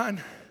chapter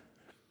 9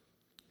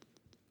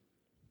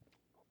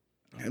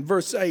 and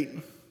verse 8.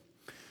 It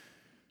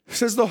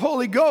says, the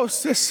Holy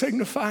Ghost is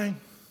signifying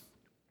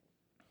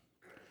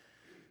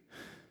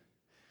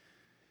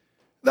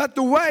that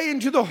the way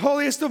into the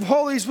holiest of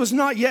holies was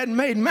not yet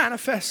made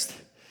manifest,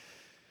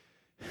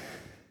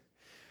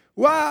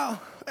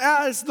 while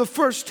as the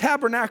first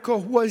tabernacle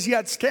was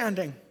yet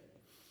standing.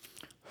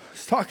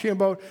 It's talking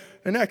about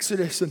in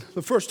Exodus and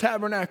the first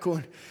tabernacle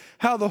and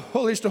how the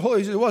holiest of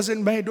holies, it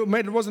wasn't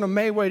a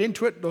made way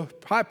into it. The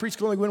high priest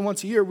could only go in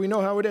once a year. We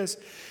know how it is.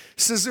 It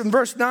says in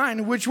verse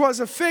 9, which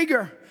was a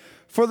figure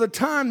for the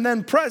time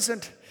then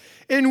present,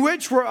 in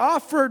which were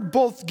offered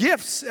both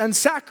gifts and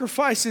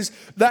sacrifices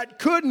that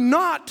could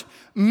not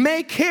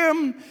make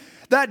him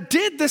that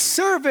did the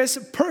service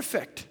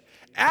perfect,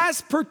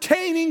 as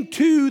pertaining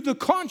to the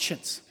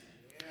conscience.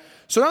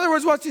 So in other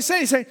words, what's he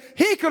saying? He's saying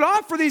he could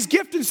offer these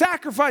gifts and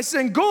sacrifices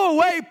and go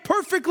away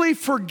perfectly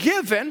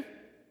forgiven,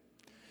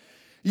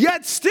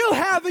 yet still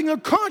having a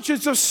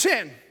conscience of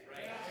sin.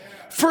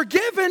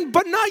 Forgiven,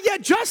 but not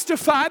yet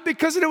justified,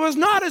 because it was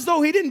not as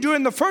though he didn't do it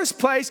in the first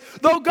place,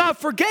 though God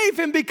forgave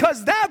him,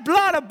 because that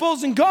blood of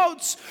bulls and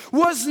goats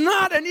was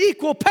not an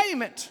equal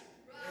payment.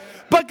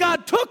 But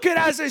God took it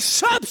as a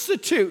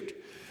substitute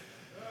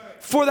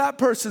for that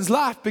person's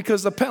life,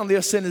 because the penalty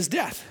of sin is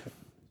death.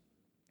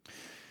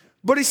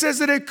 But he says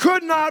that it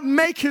could not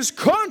make his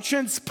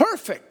conscience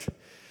perfect,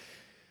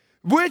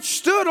 which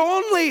stood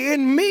only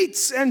in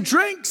meats and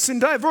drinks and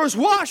diverse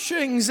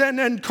washings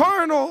and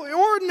carnal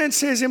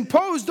ordinances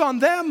imposed on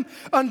them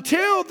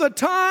until the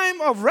time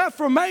of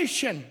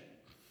Reformation.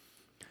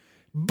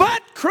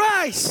 But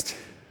Christ,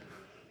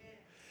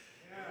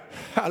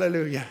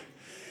 hallelujah.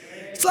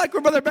 It's like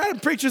when Brother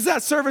Branham preaches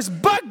that service,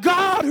 but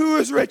God who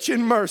is rich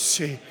in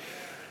mercy,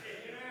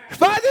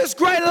 by this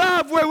great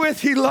love wherewith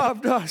he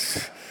loved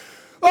us.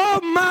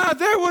 Oh my,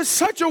 there was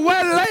such a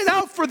way laid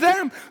out for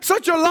them,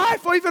 such a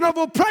life even of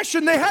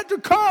oppression. They had to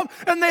come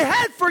and they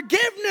had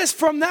forgiveness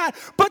from that,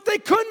 but they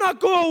could not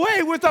go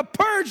away with a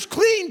purged,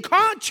 clean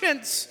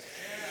conscience.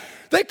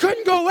 They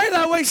couldn't go away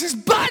that way. He says,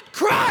 but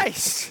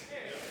Christ,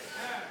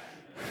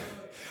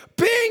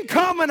 being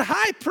common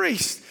high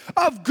priest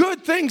of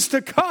good things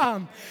to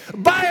come,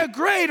 by a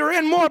greater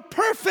and more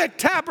perfect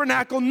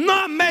tabernacle,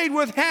 not made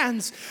with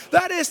hands,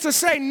 that is to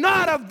say,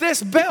 not of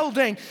this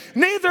building,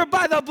 neither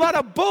by the blood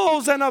of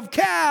bulls and of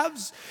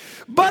calves,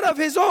 but of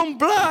his own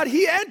blood,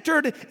 he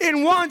entered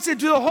in once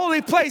into the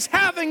holy place,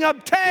 having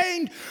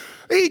obtained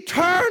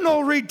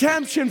eternal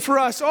redemption for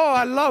us. Oh,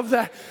 I love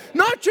that.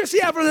 Not just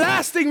the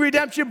everlasting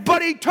redemption,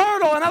 but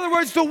eternal. In other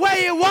words, the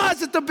way it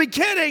was at the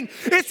beginning,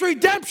 it's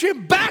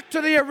redemption back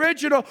to the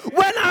original.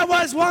 When I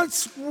was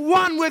once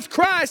one with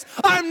Christ,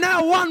 I'm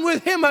now one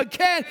with him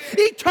again.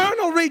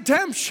 Eternal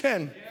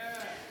redemption.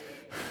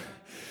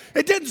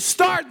 It didn't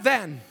start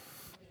then.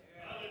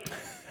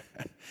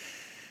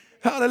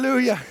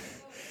 Hallelujah.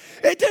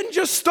 It didn't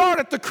just start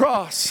at the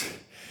cross.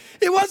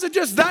 It wasn't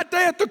just that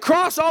day at the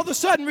cross, all of a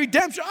sudden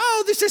redemption.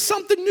 Oh, this is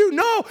something new.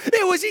 No,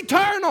 it was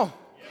eternal.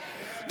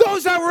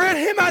 Those that were in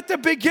him at the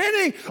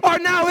beginning are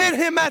now in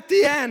him at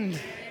the end.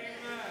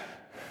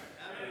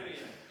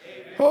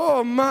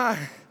 Oh my.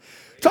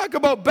 Talk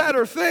about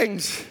better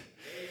things.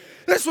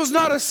 This was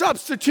not a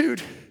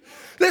substitute.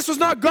 This was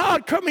not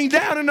God coming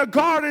down in a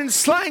garden and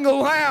slaying a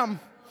lamb.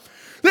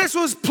 This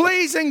was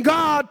pleasing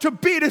God to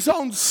beat his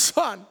own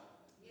son,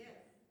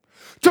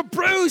 to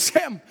bruise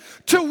him,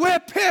 to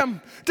whip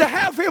him, to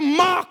have him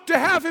mocked, to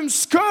have him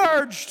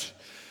scourged.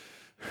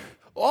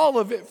 All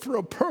of it for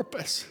a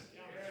purpose.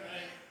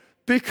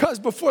 Because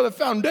before the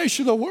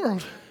foundation of the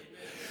world,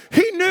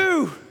 he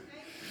knew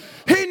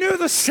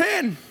the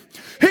sin.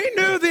 He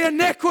knew the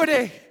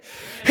iniquity.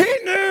 He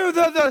knew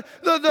the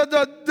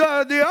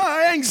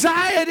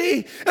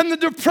anxiety and the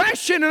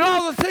depression and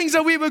all the things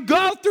that we would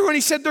go through. And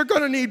he said they're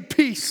going to need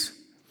peace.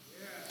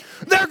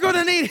 They're going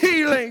to need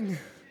healing.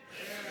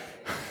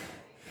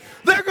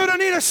 They're going to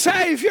need a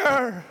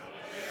Savior.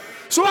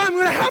 So I'm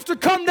going to have to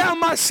come down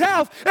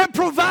myself and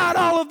provide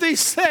all of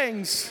these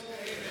things.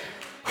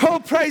 Oh,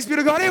 praise be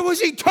to God. It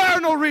was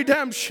eternal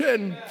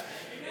redemption.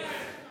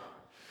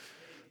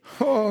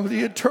 Oh,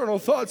 the eternal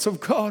thoughts of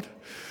God.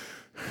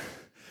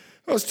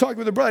 I was talking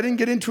with a brother. I didn't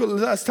get into it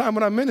last time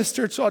when I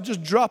ministered, so I'll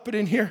just drop it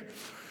in here.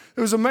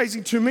 It was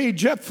amazing to me.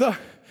 Jephthah,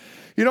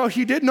 you know,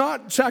 he did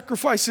not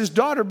sacrifice his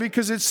daughter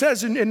because it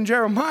says in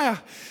Jeremiah,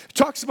 it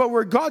talks about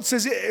where God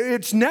says,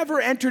 it's never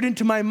entered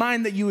into my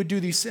mind that you would do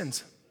these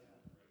sins.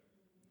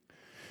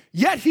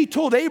 Yet he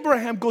told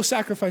Abraham, go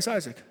sacrifice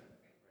Isaac.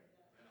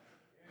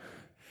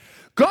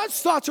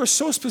 God's thoughts are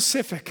so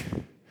specific,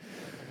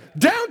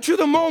 down to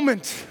the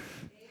moment,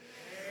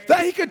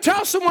 that he could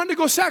tell someone to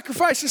go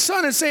sacrifice his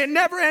son and say, it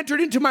never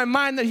entered into my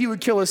mind that he would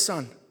kill his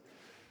son.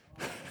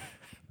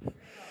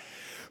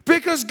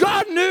 Because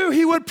God knew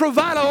he would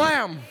provide a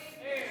lamb.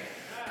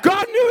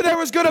 God knew knew there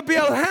was going to be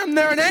a lamb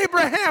there, and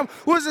Abraham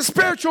was a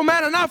spiritual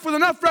man enough with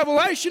enough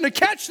revelation to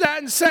catch that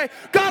and say,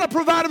 God will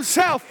provide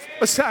himself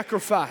a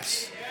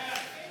sacrifice.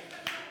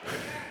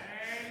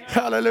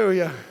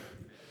 Hallelujah.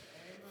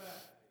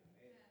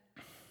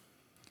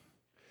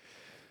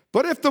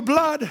 But if the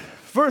blood,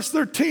 verse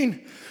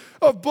 13,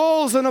 of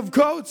bulls and of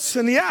goats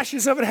and the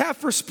ashes of a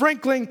heifer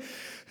sprinkling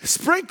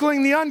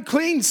the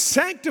unclean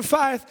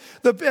sanctifieth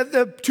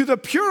to the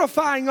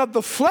purifying of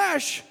the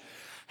flesh,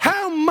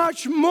 how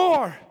much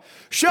more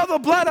shall the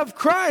blood of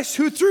Christ,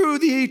 who through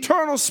the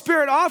eternal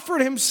Spirit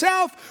offered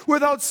himself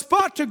without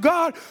spot to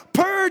God,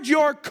 purge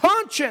your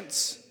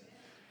conscience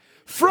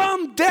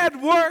from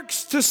dead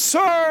works to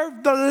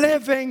serve the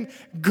living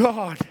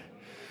God.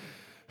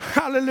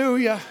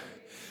 Hallelujah.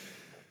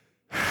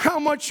 How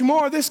much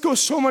more? This goes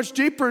so much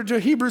deeper to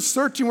Hebrews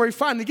 13, where he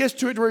finally gets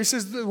to it, where he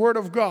says the word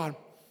of God.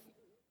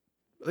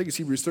 I think it's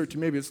Hebrews 13,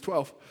 maybe it's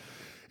 12.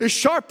 Is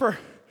sharper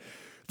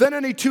than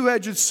any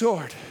two-edged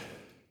sword.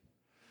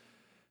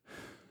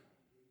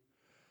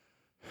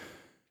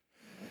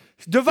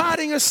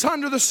 Dividing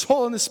asunder the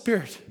soul and the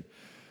spirit,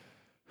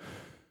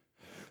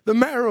 the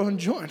marrow and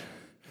joint.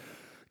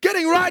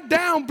 Getting right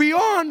down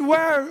beyond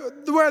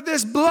where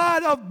this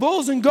blood of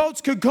bulls and goats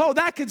could go.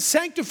 That could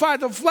sanctify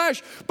the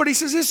flesh. But he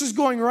says this is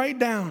going right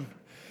down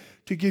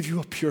to give you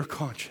a pure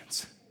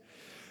conscience.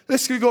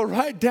 This could go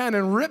right down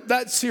and rip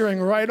that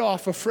searing right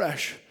off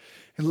afresh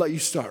and let you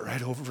start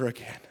right over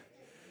again.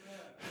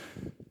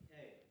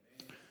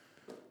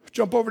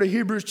 Jump over to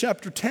Hebrews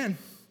chapter 10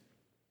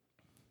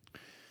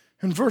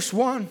 and verse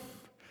 1.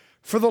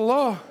 For the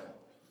law,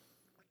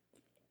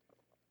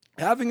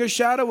 having a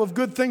shadow of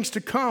good things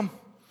to come,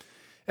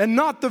 and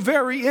not the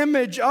very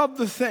image of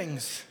the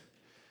things.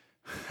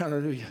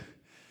 Hallelujah.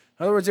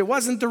 In other words, it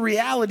wasn't the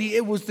reality,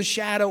 it was the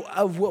shadow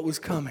of what was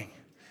coming.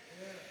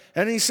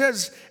 And he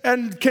says,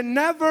 and can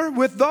never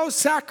with those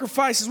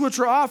sacrifices which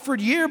are offered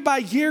year by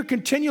year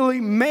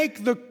continually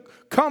make the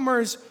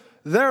comers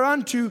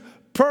thereunto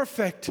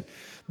perfect.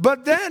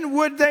 But then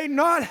would they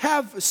not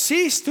have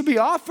ceased to be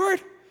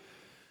offered?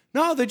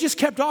 No, they just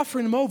kept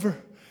offering them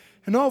over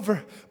and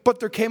over.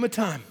 But there came a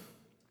time,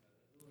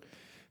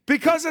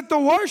 because that the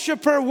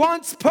worshiper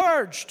once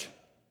purged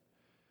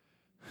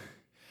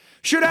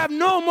should have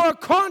no more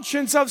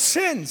conscience of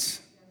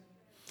sins.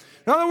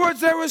 In other words,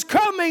 there was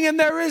coming and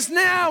there is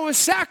now a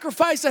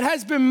sacrifice that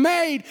has been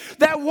made,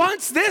 that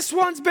once this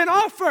one's been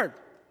offered.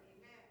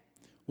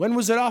 When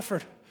was it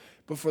offered?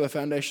 Before the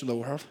foundation of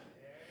the world.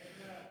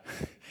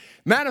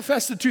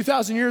 Manifested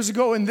 2,000 years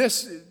ago in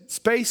this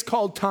space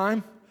called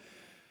time.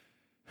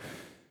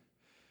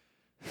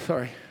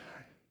 Sorry,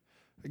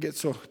 I get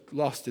so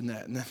lost in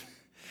that, and then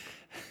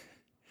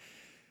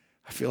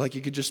I feel like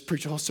you could just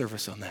preach a whole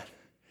service on that.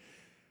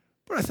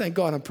 But I thank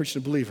God I'm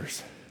preaching to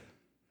believers.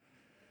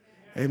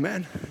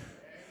 Amen.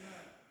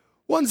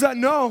 Ones that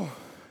know,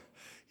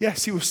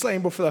 yes, he was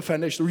slain before the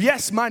foundation.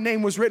 Yes, my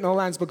name was written on the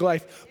Lamb's Book of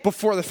Life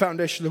before the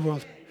foundation of the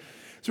world.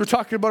 So we're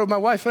talking about it with my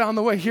wife on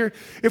the way here.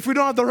 If we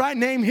don't have the right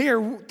name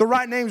here, the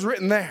right name's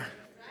written there.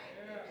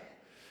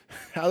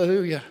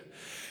 Hallelujah.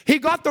 He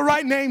got the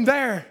right name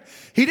there.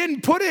 He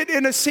didn't put it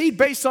in a seed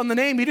based on the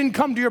name. He didn't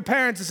come to your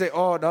parents and say,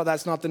 oh, no,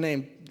 that's not the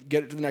name.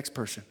 Get it to the next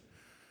person.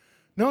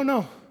 No.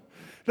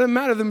 It doesn't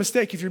matter the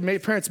mistake. If your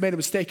parents made a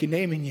mistake in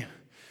naming you,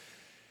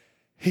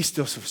 he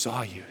still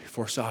foresaw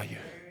you,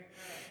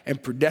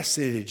 and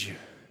predestinated you.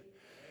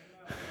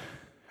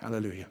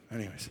 Hallelujah.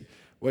 Anyways,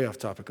 way off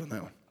topic on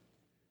that one.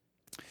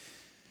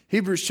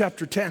 Hebrews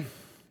chapter 10,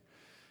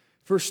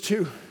 verse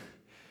 2.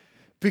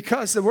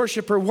 Because the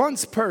worshiper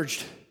once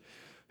purged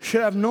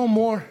should have no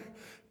more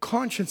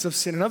conscience of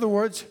sin. In other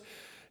words,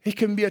 it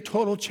can be a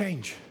total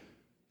change.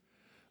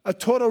 A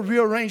total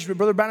rearrangement.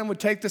 Brother Branham would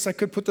take this. I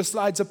could put the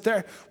slides up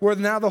there, where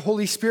now the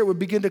Holy Spirit would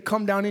begin to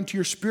come down into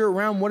your spirit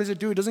realm. What does it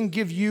do? It doesn't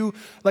give you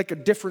like a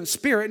different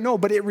spirit. No,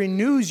 but it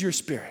renews your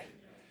spirit.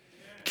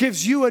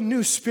 Gives you a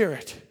new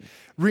spirit.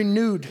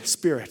 Renewed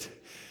spirit.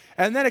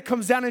 And then it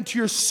comes down into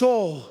your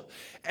soul,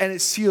 and it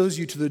seals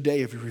you to the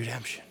day of your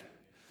redemption.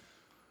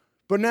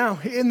 But now,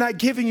 in that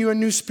giving you a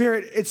new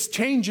spirit, it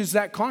changes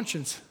that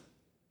conscience.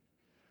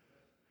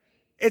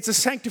 It's a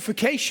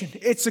sanctification.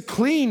 It's a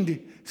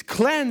cleaned,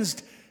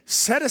 cleansed,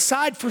 set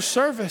aside for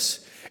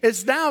service.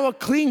 It's now a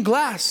clean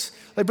glass.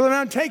 Like Brother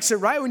Brown takes it,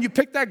 right? When you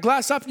pick that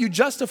glass up, you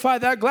justify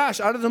that glass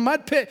out of the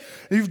mud pit.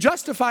 You've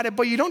justified it,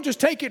 but you don't just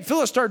take it,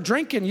 fill it, start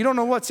drinking. You don't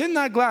know what's in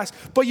that glass,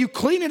 but you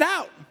clean it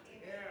out.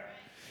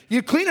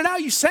 You clean it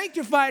out, you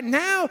sanctify it.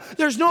 Now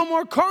there's no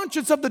more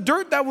conscience of the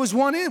dirt that was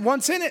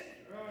once in it.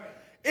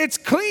 It's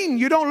clean.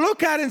 You don't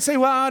look at it and say,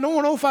 well, I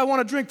don't know if I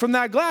want to drink from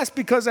that glass,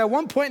 because at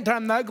one point in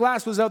time that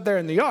glass was out there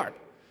in the yard.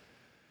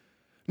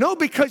 No,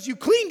 because you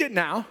cleaned it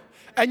now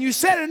and you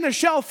set it in the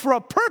shelf for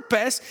a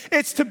purpose.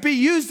 It's to be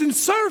used in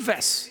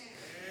service.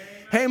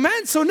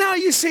 Amen. So now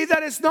you see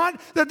that it's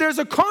not that there's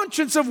a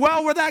conscience of,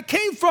 well, where that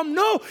came from.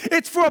 No,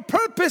 it's for a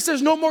purpose.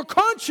 There's no more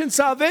conscience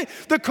of it.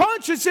 The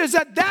conscience is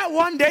that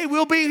one day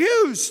will be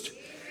used.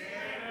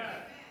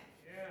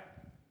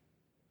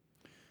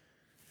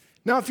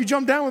 Now, if you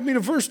jump down with me to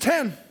verse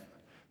 10,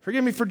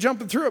 Forgive me for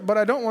jumping through it, but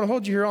I don't want to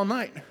hold you here all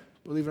night,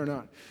 believe it or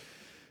not.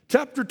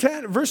 Chapter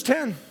 10, verse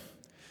 10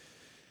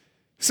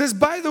 says,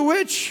 by the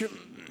which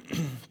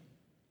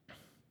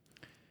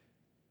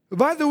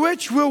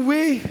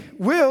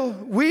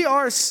we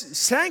are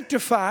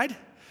sanctified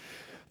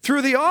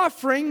through the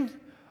offering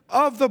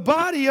of the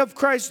body of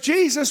Christ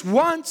Jesus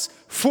once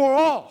for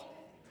all.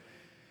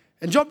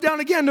 And jump down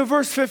again to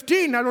verse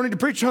 15. I don't need to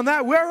preach on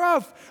that.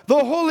 Whereof the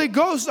Holy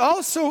Ghost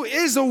also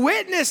is a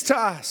witness to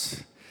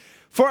us.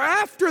 For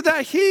after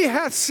that he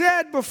hath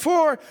said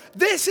before,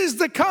 this is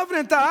the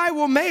covenant that I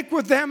will make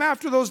with them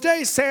after those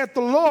days, saith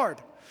the Lord.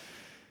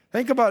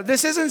 Think about it.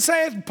 This isn't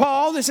saith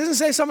Paul. This isn't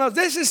say someone else.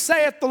 This is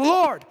saith the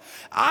Lord.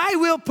 I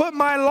will put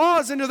my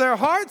laws into their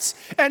hearts,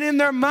 and in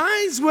their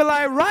minds will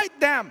I write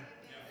them.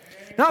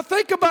 Now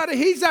think about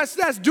it.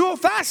 That's dual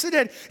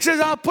faceted. He says,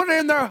 I'll put it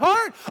in their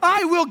heart.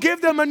 I will give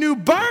them a new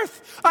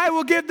birth. I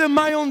will give them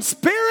my own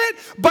spirit.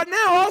 But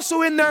now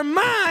also in their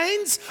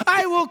minds,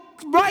 I will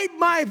write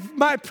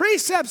my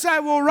precepts. I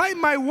will write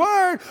my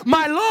word,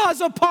 my laws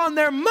upon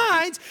their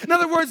minds. In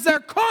other words, their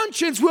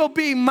conscience will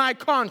be my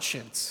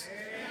conscience.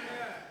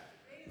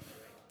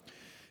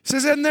 It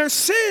says, and their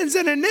sins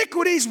and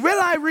iniquities will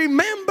I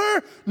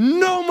remember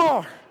no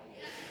more.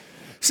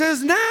 It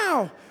says,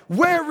 now,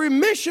 where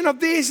remission of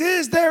these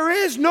is, there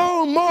is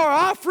no more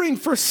offering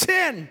for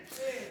sin.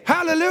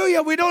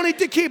 Hallelujah. We don't need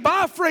to keep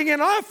offering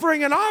and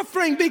offering and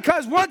offering,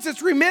 because once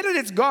it's remitted,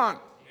 it's gone.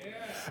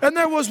 And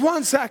there was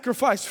one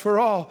sacrifice for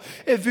all,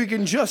 if you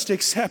can just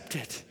accept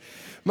it.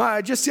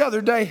 Just the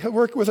other day, I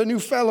worked with a new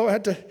fellow.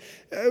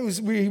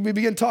 We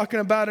began talking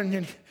about it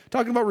and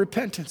talking about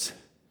repentance.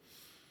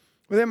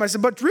 With him, I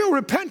said, but real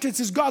repentance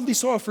is godly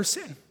sorrow for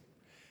sin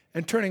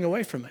and turning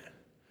away from it.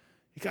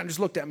 He kind of just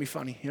looked at me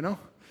funny,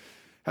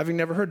 having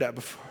never heard that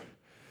before.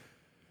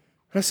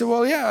 And I said,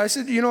 well, yeah. I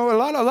said, a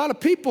lot of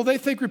people, they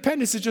think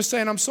repentance is just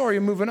saying, I'm sorry,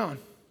 and moving on.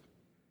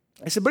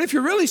 I said, but if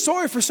you're really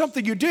sorry for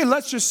something you did,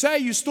 let's just say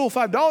you stole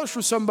 $5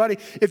 from somebody.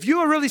 If you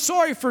were really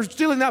sorry for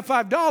stealing that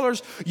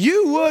 $5,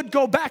 you would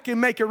go back and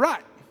make it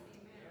right.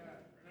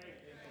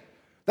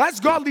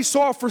 That's godly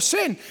sorrow for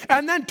sin.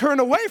 And then turn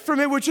away from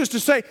it, which is to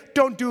say,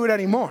 don't do it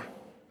anymore.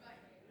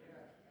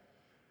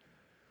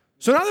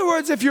 So in other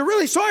words, if you're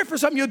really sorry for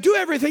something, you'll do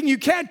everything you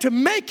can to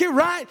make it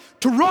right,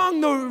 to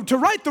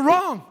right the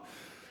wrong,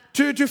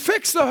 to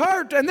fix the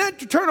hurt, and then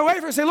to turn away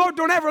from it and say, Lord,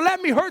 don't ever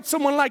let me hurt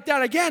someone like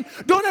that again.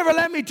 Don't ever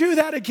let me do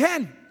that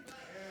again.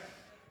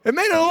 It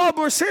made it a lot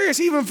more serious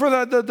even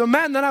for the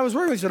man that I was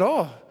working with. He said,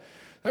 oh,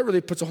 that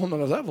really puts a whole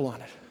nother level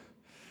on it.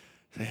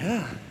 I said,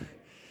 yeah.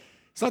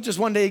 It's not just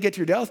one day you get to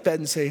your deathbed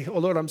and say, oh,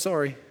 Lord, I'm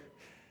sorry.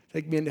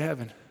 Take me into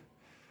heaven.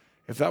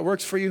 If that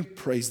works for you,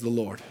 praise the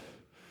Lord.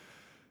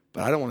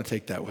 But I don't want to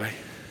take that way.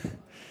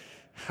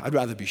 I'd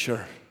rather be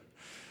sure.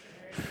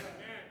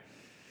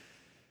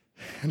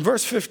 In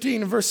verse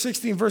 15, in verse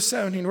 16, verse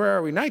 17, where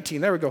are we?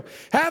 19, there we go.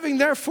 Having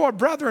therefore,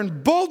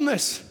 brethren,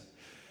 boldness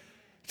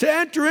to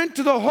enter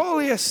into the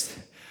holiest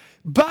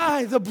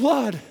by the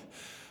blood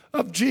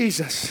of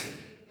Jesus.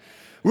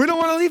 We don't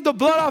want to leave the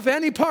blood off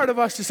any part of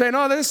us to say,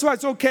 no, this is why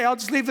it's okay. I'll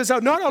just leave this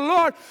out. No,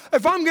 Lord,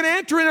 if I'm going to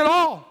enter in it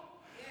all,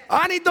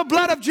 I need the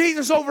blood of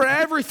Jesus over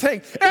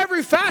everything,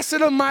 every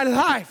facet of my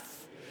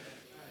life.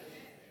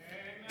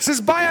 It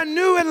says, by a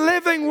new and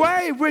living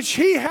way, which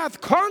he hath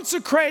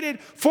consecrated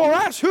for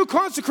us. Who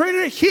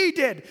consecrated it? He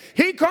did.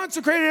 He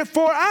consecrated it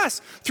for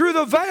us through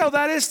the veil,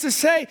 that is to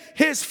say,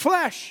 his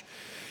flesh.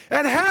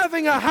 And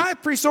having a high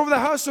priest over the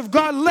house of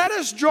God, let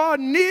us draw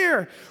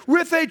near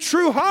with a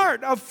true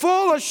heart, of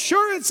full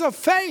assurance of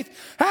faith,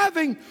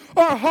 having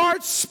our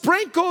hearts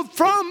sprinkled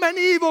from an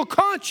evil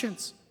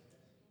conscience.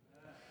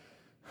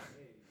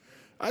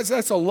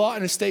 That's a lot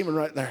in a statement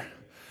right there.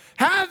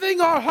 Having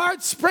our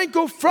hearts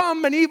sprinkled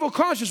from an evil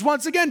conscience.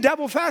 Once again,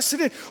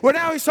 double-faceted. Well,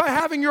 now he's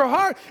having your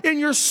heart and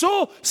your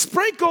soul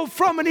sprinkled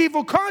from an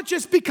evil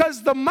conscience,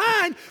 because the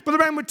mind, Brother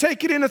Branham would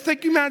take it in a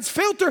thinking man's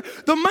filter.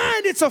 The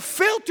mind, it's a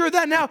filter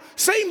that now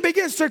Satan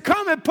begins to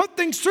come and put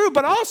things through.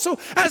 But also,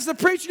 as the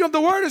preaching of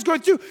the word is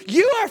going through,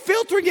 you are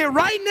filtering it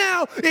right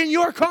now in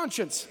your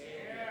conscience.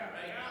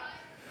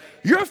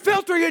 You're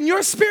filtering in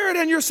your spirit,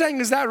 and you're saying,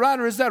 is that right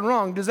or is that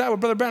wrong? Is that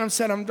what Brother Branham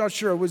said? I'm not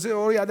sure. Was it?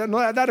 Oh, yeah,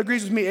 that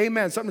agrees with me.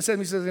 Amen. Something says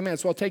me, says amen.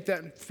 So I'll take that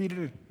and feed it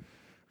in.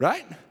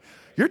 Right?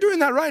 You're doing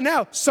that right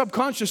now,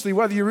 subconsciously,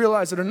 whether you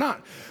realize it or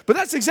not. But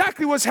that's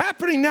exactly what's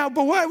happening now.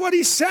 But what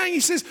he's saying, he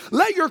says,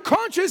 let your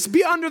conscience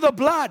be under the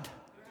blood.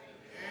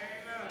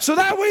 So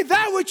that way,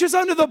 that which is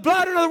under the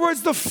blood, in other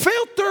words, the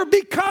filter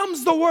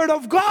becomes the word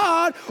of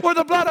God or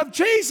the blood of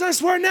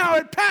Jesus, where now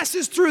it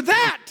passes through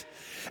that.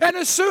 And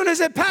as soon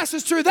as it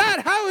passes through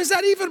that, how is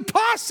that even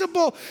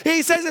possible?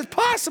 He says it's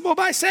possible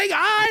by saying,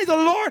 I, the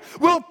Lord,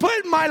 will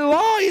put my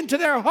law into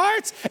their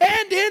hearts,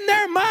 and in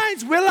their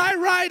minds will I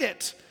write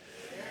it.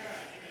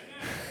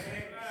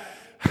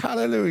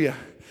 Hallelujah.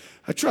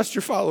 I trust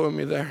you're following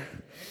me there.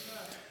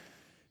 It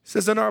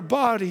says, and our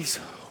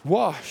bodies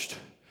washed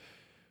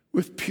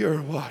with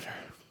pure water.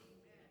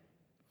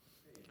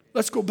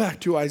 Let's go back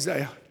to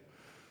Isaiah.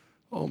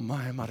 Oh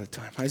my, I'm out of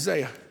time.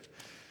 Isaiah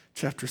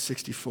chapter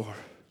 64.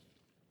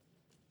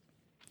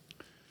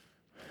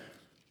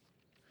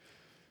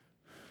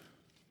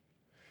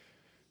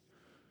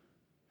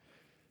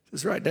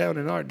 It's right down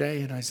in our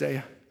day in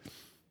Isaiah.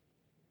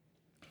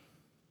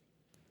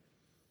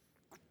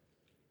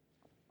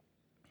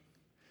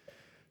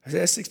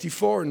 Isaiah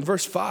 64 and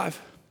verse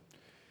 5.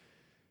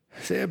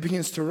 Isaiah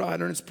begins to write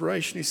under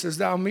inspiration. He says,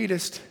 thou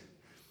meetest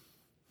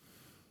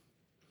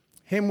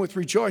him with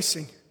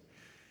rejoicing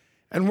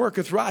and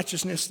worketh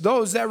righteousness,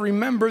 those that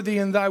remember thee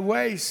in thy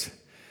ways.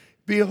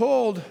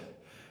 Behold,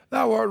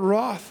 thou art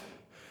wroth,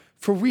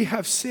 for we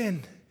have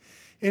sinned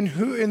in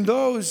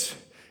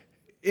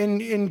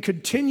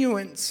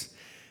continuance,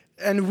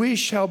 and we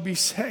shall be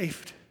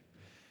saved.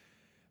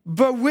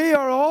 But we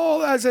are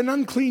all as an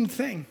unclean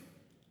thing,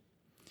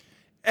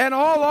 and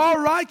all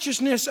our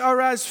righteousness are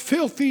as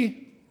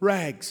filthy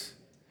rags.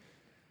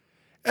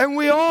 And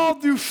we all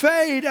do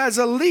fade as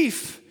a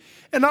leaf,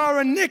 and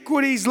our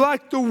iniquities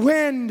like the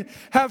wind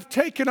have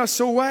taken us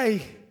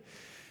away.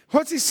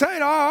 What's he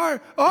saying?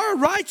 Our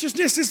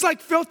righteousness is like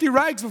filthy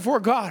rags before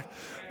God.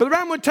 But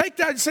Abraham would take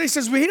that and say, he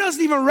says, well, he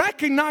doesn't even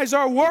recognize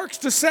our works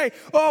to say,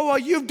 oh, well,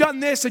 you've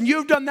done this and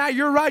you've done that,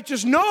 you're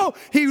righteous. No,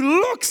 he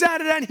looks at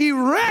it and he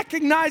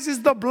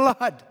recognizes the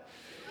blood.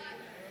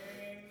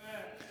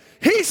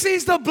 He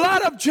sees the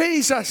blood of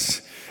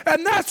Jesus,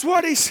 and that's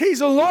what he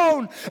sees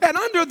alone. And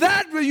under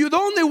that, the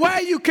only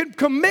way you can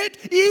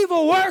commit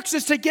evil works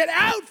is to get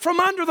out from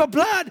under the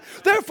blood.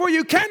 Therefore,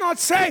 you cannot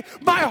say,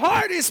 my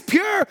heart is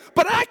pure,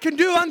 but I can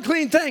do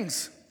unclean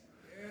things.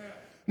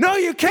 No,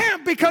 you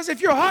can't, because if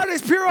your heart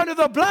is pure under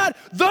the blood,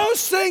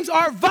 those things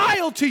are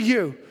vile to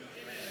you.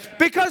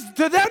 Because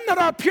to them that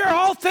are pure,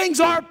 all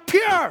things are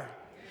pure.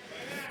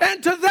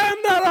 And to them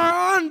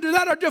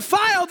that are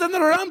defiled and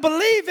that are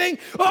unbelieving,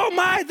 oh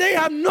my, they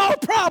have no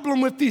problem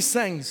with these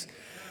things.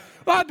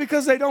 Why?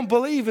 Because they don't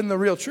believe in the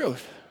real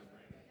truth.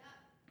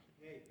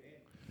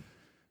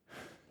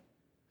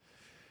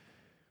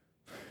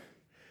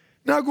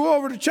 Now go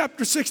over to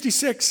chapter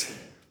 66.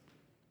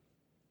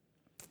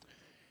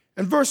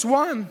 And verse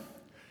 1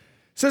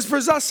 says,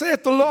 for thus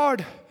saith the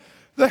Lord,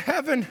 the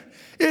heaven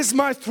is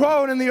my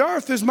throne and the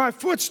earth is my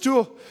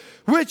footstool.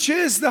 Which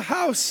is the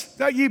house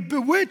that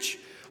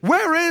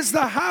where is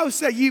the house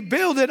that ye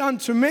builded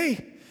unto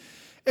me?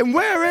 And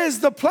where is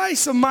the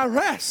place of my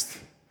rest?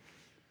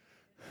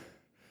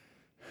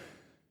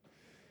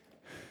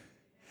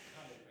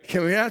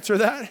 Can we answer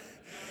that?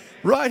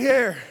 Right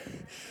here.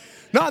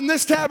 Not in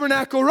this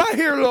tabernacle, right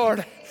here,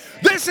 Lord.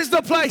 This is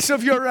the place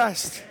of your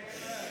rest.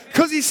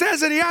 Because he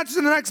says, and he answers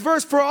in the next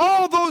verse, for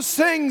all those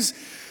things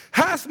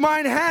hath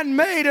mine hand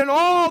made, and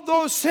all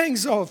those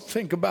things, oh,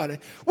 think about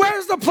it.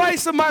 Where's the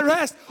place of my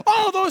rest?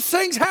 All those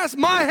things hath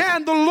my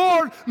hand, the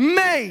Lord,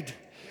 made.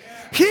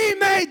 He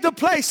made the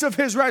place of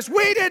his rest.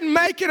 We didn't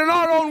make it in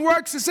our own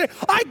works to say,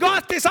 I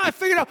got this, I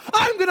figured out,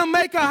 I'm going to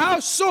make a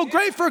house so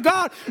great for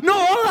God. No,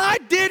 all I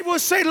did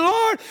was say,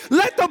 Lord,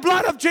 let the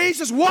blood of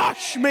Jesus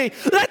wash me.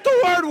 Let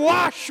the word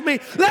wash me.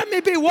 Let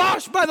me be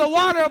washed by the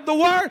water of the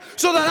word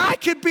so that I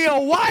could be a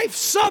wife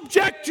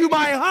subject to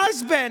my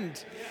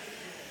husband.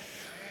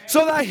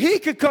 So that he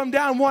could come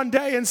down one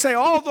day and say,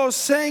 all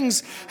those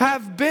things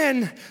have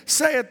been,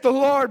 saith the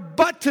Lord.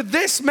 But to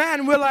this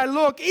man will I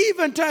look,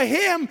 even to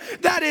him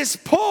that is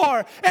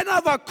poor and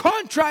of a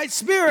contrite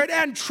spirit,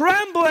 and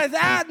trembleth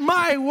at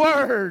my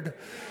word.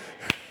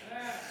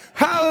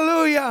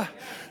 Hallelujah.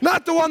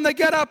 Not the one that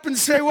get up and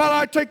say, well,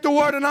 I take the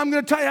word and I'm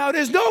going to tell you how it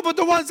is. No, but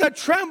the ones that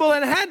tremble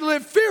and handle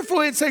it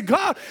fearfully and say,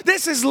 God,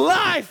 this is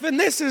life, and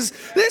this is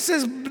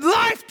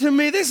life to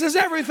me. This is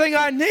everything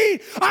I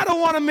need. I don't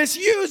want to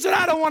misuse it.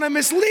 I don't want to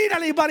mislead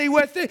anybody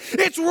with it.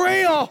 It's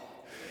real.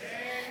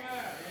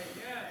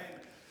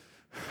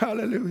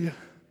 Hallelujah.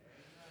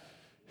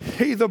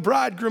 He, the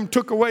bridegroom,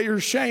 took away your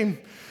shame,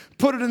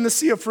 put it in the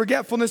sea of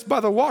forgetfulness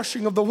by the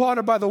washing of the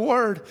water by the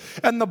word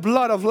and the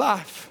blood of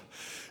life.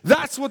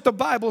 That's what the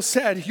Bible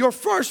said. Your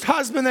first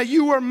husband that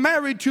you were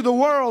married to the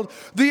world,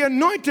 the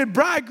anointed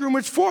bridegroom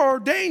which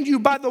foreordained you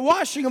by the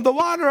washing of the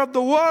water of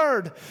the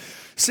word.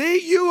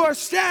 See, you are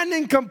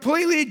standing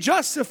completely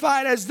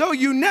justified as though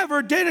you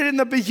never did it in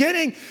the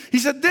beginning. He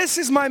said, this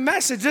is my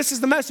message. This is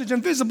the message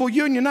in Visible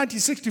Union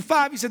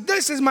 1965. He said,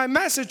 this is my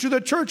message to the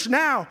church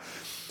now.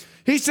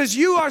 He says,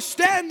 you're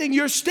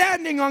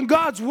standing on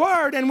God's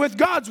word, and with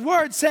God's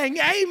word saying,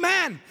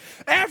 amen.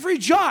 Every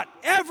jot,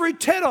 every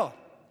tittle.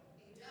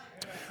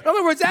 In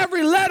other words,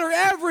 every letter,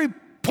 every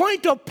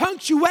point of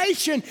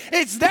punctuation,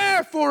 it's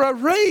there for a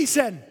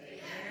reason.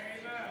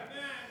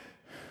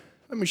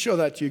 Let me show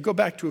that to you. Go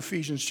back to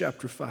Ephesians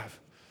chapter 5.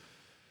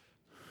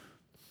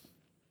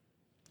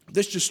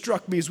 This just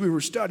struck me as we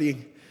were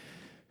studying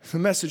the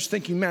message,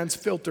 Thinking Man's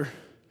Filter.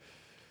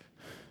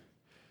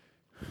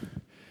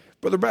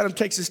 Brother Branham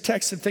takes his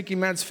text in Thinking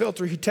Man's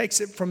Filter. He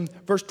takes it from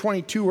verse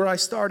 22 where I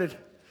started.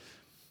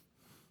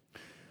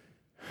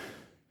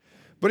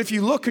 But if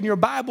you look in your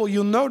Bible,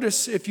 you'll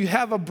notice if you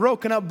have a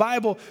broken up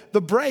Bible,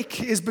 the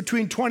break is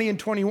between 20 and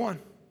 21.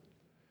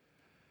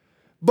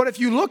 But if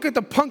you look at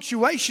the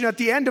punctuation at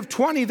the end of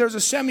 20, there's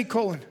a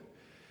semicolon.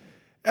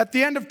 At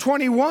the end of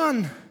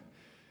 21,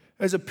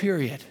 there's a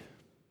period.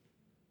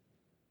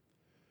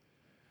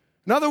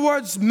 In other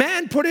words,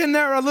 man put in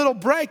there a little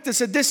break that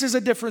said this is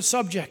a different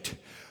subject.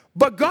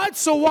 But God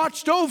so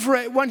watched over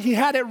it when he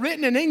had it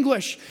written in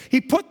English.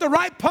 He put the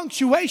right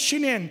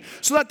punctuation in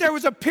so that there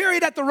was a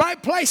period at the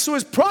right place. So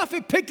his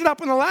prophet picked it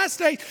up in the last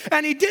days.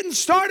 And he didn't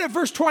start at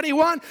verse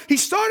 21. He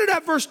started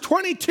at verse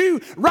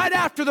 22 right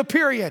after the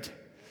period.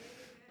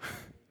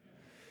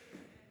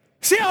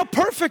 See how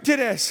perfect it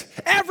is.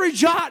 Every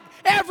jot,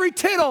 every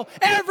tittle,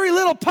 every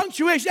little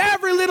punctuation,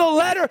 every little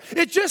letter.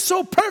 It's just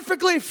so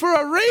perfectly for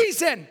a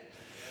reason.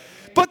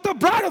 But the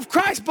bride of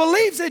Christ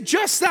believes it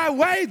just that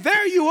way.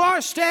 There you are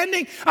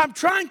standing. I'm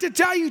trying to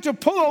tell you to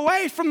pull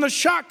away from the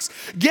shucks.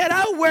 Get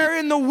out where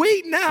in the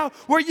wheat now,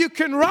 where you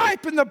can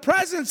ripe in the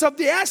presence of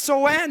the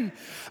S-O-N.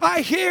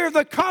 I hear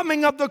the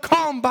coming of the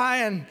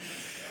combine.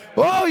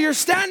 Oh, you're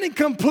standing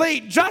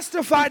complete,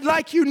 justified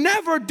like you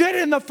never did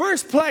in the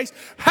first place.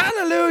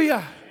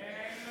 Hallelujah.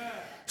 Amen.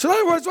 So in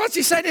other words, what's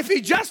he saying? If he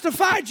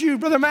justified you,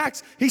 Brother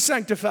Max, he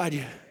sanctified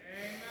you.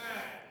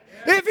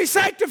 If he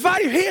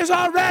sanctified you, he has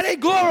already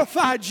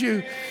glorified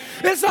you.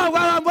 It's not,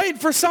 well, I'm waiting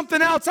for something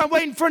else. I'm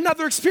waiting for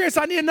another experience.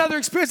 I need another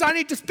experience. I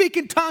need to speak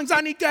in tongues. I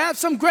need to have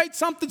some great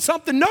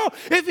something. No,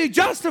 if he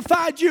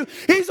justified you,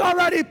 he's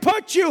already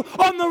put you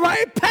on the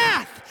right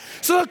path.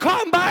 So the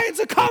combines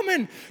are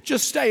coming.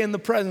 Just stay in the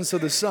presence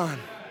of the Son.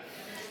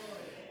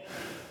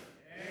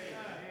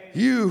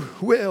 You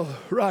will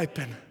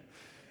ripen.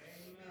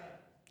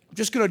 I'm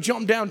just going to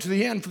jump down to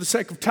the end for the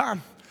sake of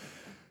time.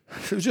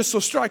 It was just so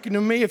striking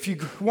to me. If you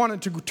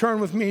wanted to turn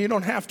with me, you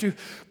don't have to.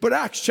 But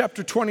Acts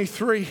chapter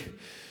 23,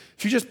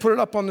 if you just put it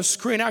up on the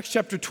screen, Acts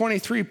chapter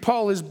 23,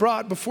 Paul is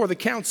brought before the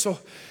council,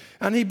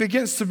 and he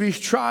begins to be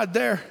tried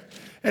there.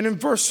 And in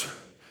verse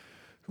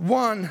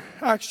 1,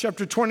 Acts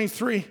chapter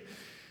 23,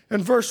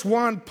 in verse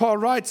 1, Paul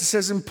writes, it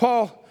says, and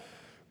Paul,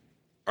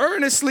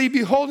 earnestly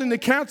beholding the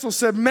council,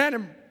 said, men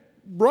and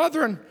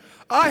brethren,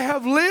 I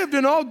have lived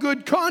in all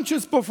good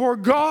conscience before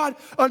God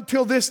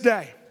until this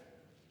day.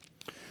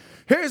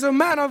 Here's a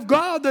man of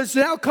God that's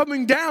now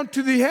coming down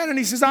to the head, and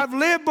he says, I've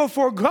lived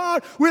before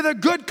God with a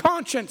good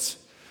conscience.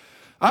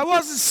 I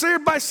wasn't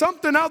seared by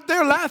something out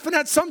there laughing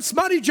at some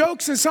smutty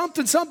jokes and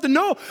something.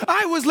 No,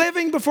 I was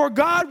living before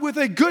God with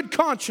a good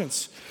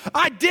conscience.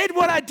 I did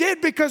what I did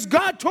because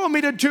God told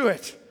me to do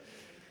it.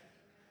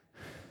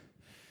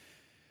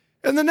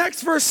 And the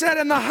next verse said,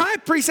 and the high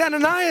priest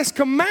Ananias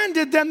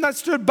commanded them that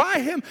stood by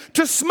him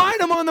to smite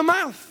him on the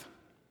mouth.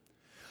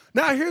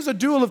 Now here's a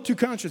duel of two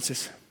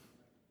consciences.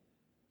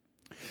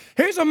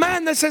 Here's a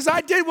man that says,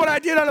 I did what I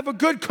did out of a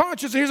good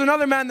conscience. And here's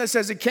another man that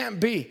says, it can't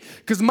be,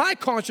 because my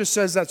conscience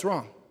says that's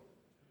wrong.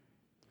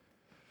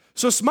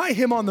 So smite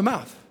him on the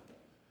mouth.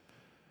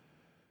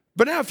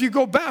 But now if you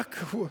go back,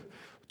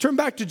 turn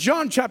back to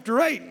John chapter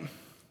 8.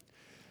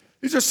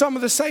 These are some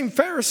of the same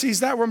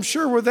Pharisees that I'm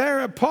sure were there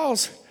at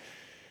Paul's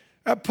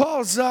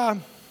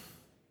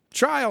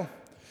trial.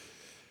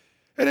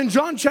 And in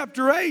John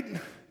chapter 8,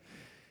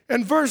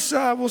 and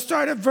we'll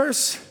start at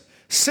verse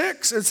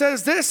 6, it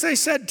says this, they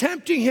said,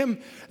 tempting him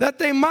that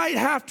they might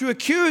have to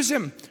accuse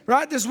him,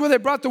 right? This is where they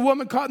brought the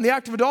woman caught in the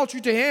act of adultery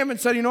to him and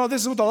said,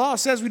 this is what the law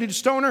says, we need to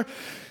stone her.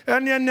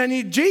 And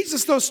then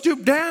Jesus, though,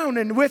 stooped down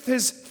and with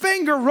his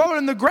finger wrote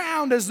in the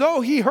ground as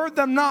though he heard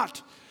them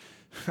not.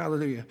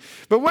 Hallelujah.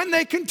 But when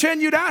they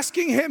continued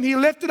asking him, he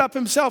lifted up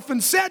himself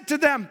and said to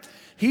them,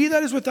 he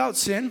that is without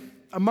sin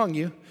among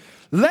you,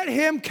 let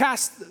him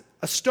cast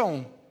a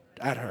stone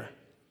at her.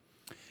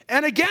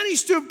 And again he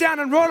stooped down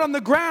and wrote on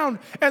the ground,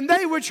 and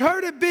they which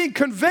heard it being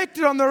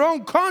convicted on their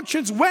own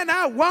conscience went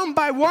out one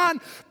by one,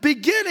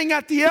 beginning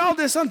at the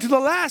eldest unto the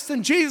last,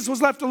 and Jesus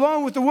was left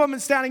alone with the woman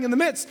standing in the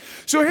midst.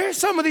 So here's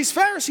some of these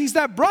Pharisees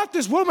that brought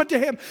this woman to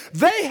him.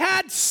 They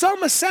had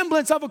some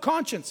semblance of a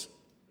conscience.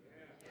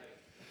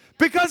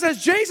 Because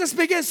as Jesus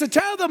begins to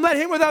tell them, let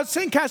him without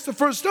sin cast the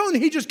first stone,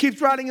 he just keeps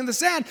writing in the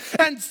sand.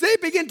 And they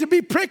begin to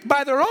be pricked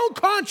by their own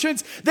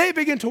conscience. They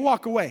begin to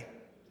walk away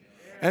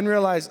and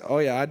realize, oh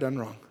yeah, I done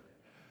wrong.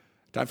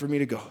 Time for me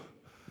to go.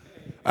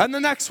 And the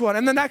next one,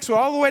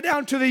 all the way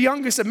down to the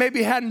youngest that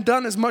maybe hadn't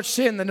done as much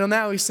sin. And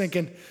now he's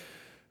thinking,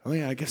 oh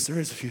yeah, I guess there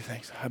is a few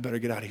things. I better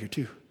get out of here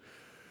too.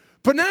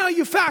 But now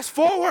you fast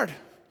forward.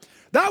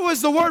 That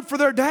was the word for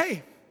their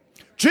day.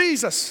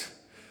 Jesus.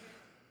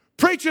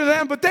 Preaching to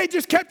them, but they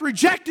just kept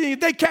rejecting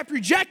it. They kept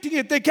rejecting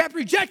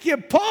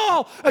it.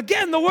 Paul,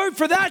 again, the word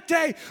for that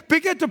day,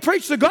 began to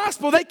preach the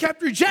gospel. They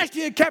kept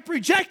rejecting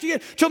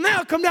it, till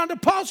now come down to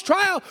Paul's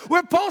trial,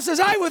 where Paul says,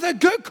 I with a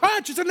good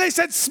conscience, and they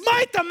said,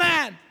 smite the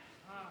man.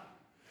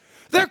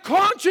 Their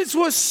conscience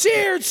was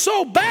seared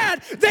so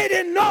bad, they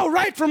didn't know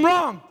right from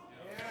wrong.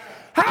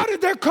 How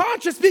did their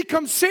conscience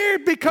become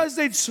seared? Because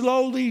they'd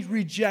slowly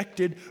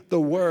rejected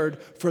the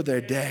word for their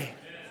day.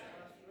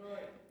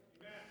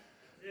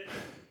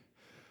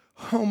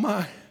 Oh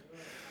my.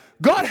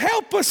 God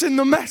help us in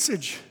the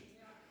message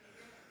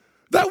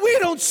that we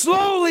don't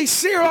slowly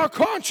sear our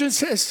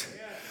consciences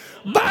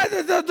by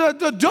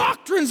the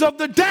doctrines of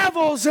the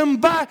devils and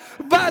by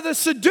the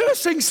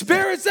seducing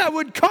spirits that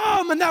would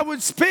come and that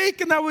would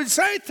speak and that would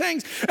say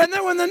things. And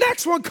then when the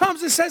next one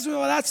comes and says,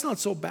 well, that's not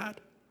so bad.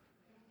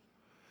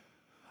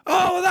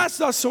 Oh, that's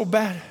not so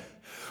bad.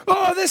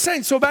 Oh, this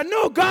ain't so bad.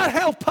 No, God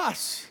help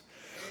us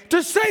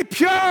to stay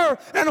pure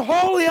and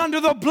holy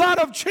under the blood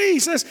of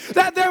Jesus,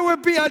 that there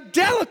would be a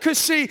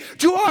delicacy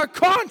to our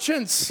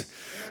conscience,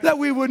 that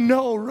we would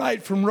know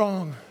right from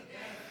wrong,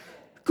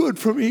 good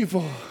from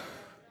evil,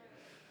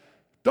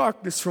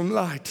 darkness from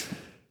light.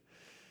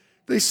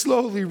 They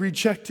slowly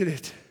rejected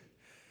it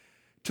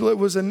till it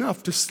was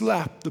enough to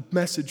slap the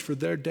messenger for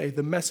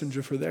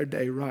their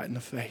day right in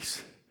the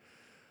face.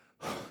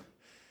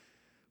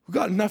 We've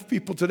got enough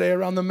people today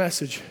around the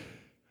message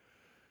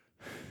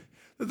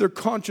that their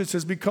conscience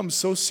has become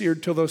so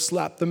seared till they'll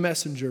slap the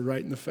messenger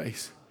right in the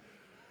face.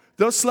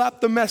 They'll slap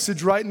the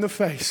message right in the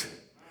face.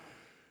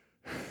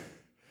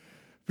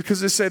 Because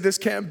they say this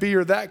can't be,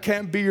 or that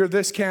can't be, or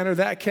this can or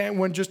that can't,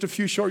 when just a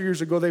few short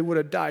years ago they would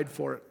have died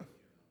for it.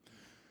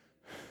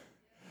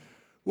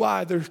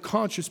 Why? Their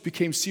conscience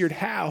became seared.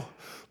 How?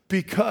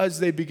 Because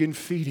they began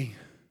feeding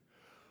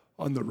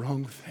on the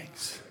wrong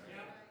things.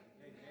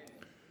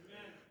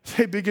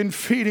 They began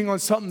feeding on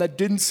something that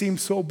didn't seem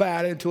so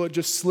bad until it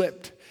just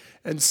slipped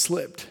and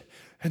slipped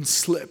and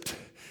slipped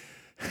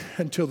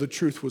until the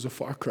truth was a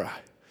far cry.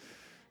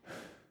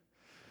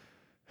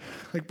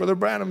 Like Brother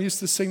Branham used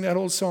to sing that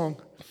old song,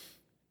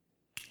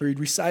 or he'd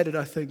recite it,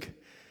 I think.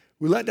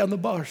 We let down the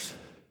bars.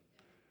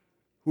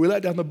 We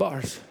let down the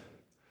bars.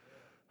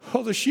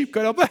 Oh, the sheep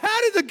got up, but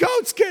how did the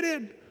goats get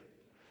in?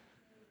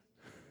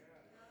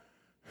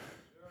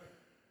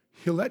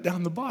 You let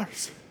down the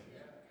bars.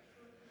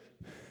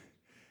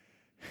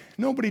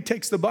 Nobody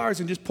takes the bars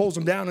and just pulls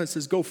them down and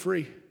says, go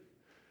free.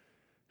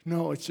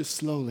 No, it's just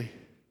slowly.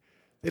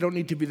 They don't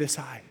need to be this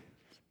high.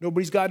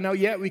 Nobody's gotten out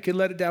yet, we can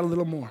let it down a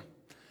little more.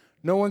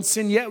 No one's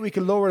sinned yet, we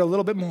can lower it a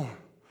little bit more.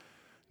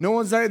 No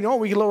one's there, no,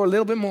 we can lower a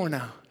little bit more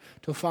now.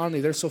 Till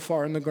finally they're so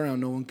far in the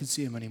ground, no one can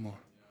see them anymore.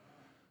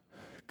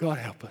 God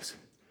help us.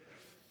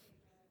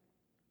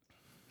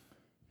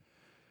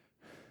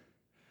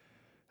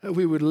 That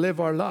we would live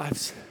our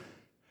lives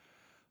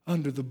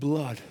under the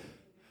blood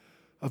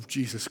of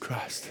Jesus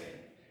Christ,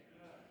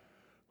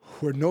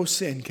 where no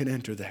sin can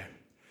enter there.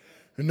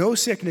 No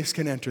sickness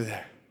can enter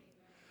there.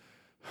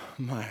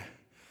 My,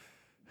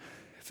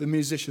 if the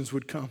musicians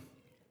would come.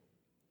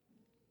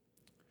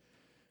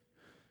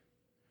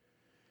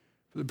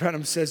 The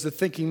Branham says the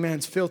thinking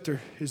man's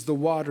filter is the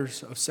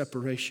waters of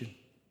separation.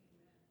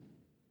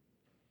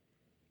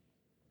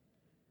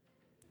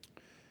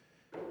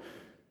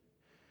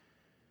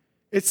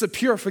 It's the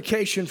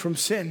purification from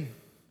sin,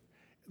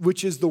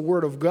 which is the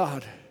Word of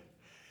God.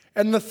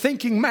 And the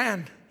thinking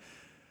man,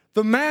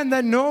 the man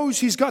that knows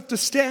he's got to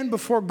stand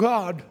before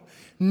God,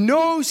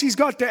 knows he's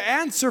got to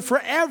answer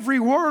for every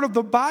word of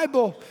the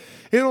Bible,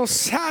 it'll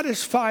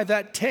satisfy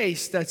that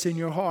taste that's in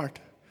your heart.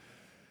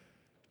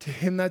 To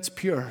him that's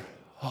pure,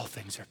 all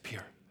things are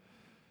pure.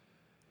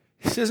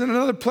 He says in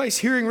another place,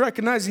 hearing,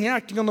 recognizing,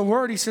 acting on the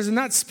Word, he says, in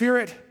that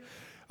spirit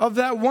of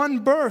that one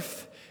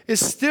birth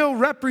is still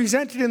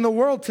represented in the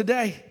world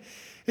today.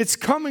 It's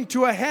coming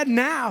to a head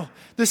now.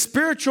 The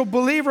spiritual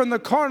believer and the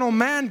carnal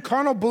man,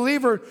 carnal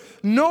believer,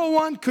 no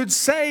one could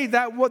say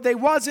that they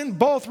wasn't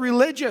both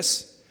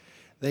religious.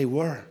 They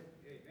were.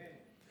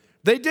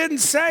 They didn't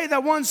say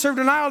that one served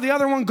an idol, the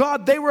other one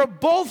God. They were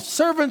both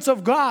servants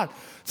of God.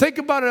 Think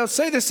about it. I'll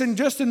say this in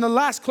the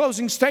last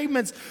closing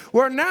statements,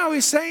 where now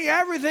he's saying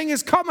everything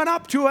is coming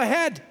up to a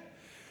head.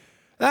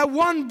 That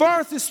one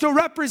birth is still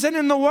represented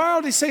in the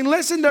world. He's saying,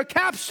 listen, the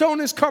capstone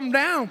has come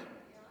down.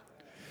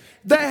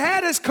 The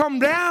head has come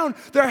down.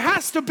 There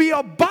has to be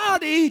a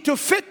body to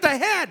fit the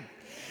head.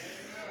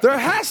 There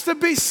has to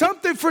be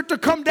something for it to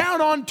come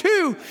down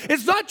onto.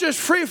 It's not just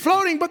free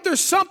floating, but there's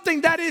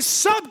something that is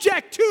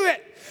subject to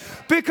it.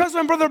 Because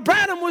when Brother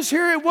Branham was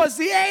here, it was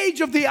the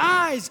age of the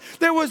eyes.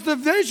 There was the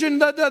vision.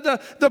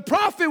 The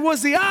prophet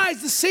was the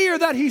eyes, the seer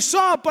that he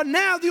saw. But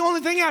now the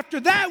only thing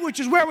after that, which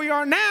is where we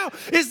are now,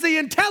 is the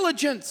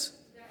intelligence.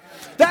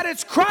 That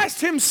it's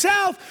Christ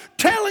himself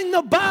telling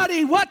the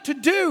body what to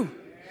do.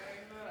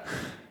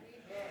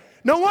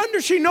 No wonder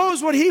she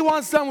knows what he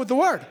wants done with the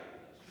word.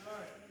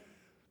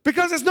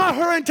 Because it's not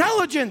her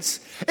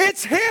intelligence.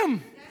 It's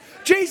him.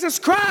 Jesus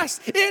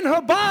Christ in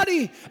her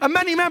body, a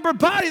many-membered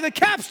body, the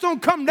capstone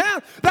come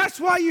down. That's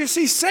why you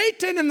see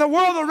Satan and the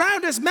world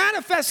around us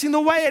manifesting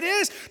the way it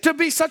is, to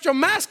be such a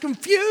mass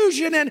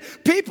confusion and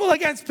people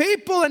against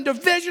people and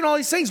division, all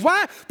these things.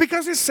 Why?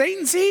 Because it's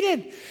Satan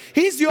seated.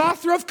 He's the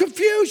author of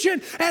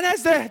confusion. And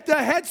as the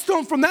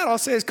headstone from that, I'll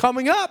say, is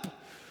coming up,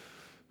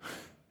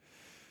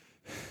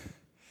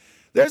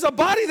 there's a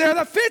body there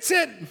that fits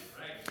it.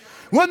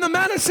 When the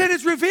man of sin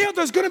is revealed,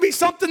 there's going to be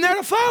something there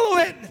to follow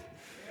it.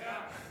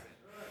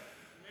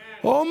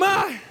 Oh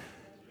my.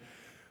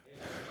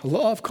 A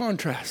law of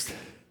contrast.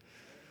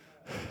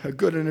 A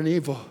good and an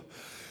evil.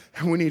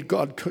 And we need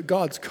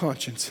God's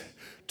conscience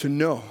to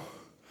know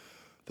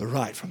the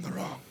right from the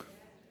wrong.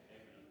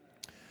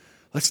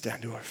 Let's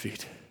stand to our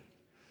feet.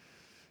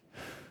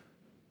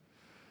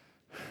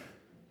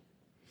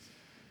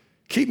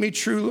 Keep me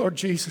true, Lord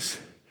Jesus.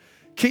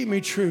 Keep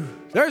me true.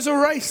 There's a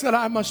race that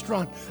I must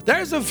run.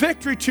 There's a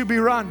victory to be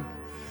run.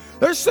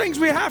 There's things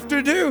we have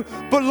to do.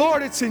 But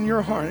Lord, it's in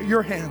your heart,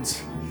 your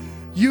hands.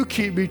 You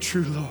keep me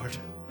true, Lord.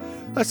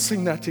 Let's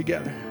sing that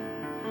together.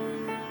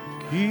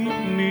 Keep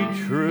me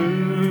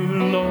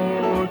true,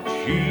 Lord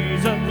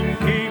Jesus,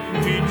 keep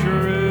me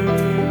true.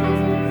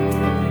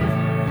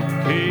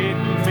 Keep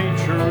me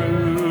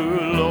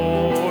true,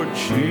 Lord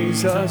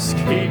Jesus,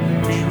 keep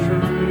me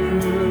true.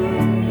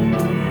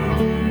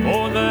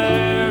 For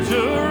there's a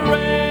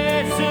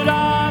race that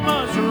I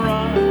must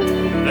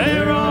run.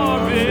 There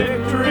are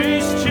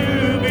victories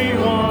to be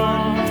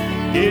won.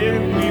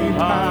 Give me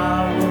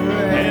power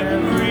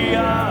every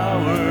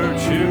hour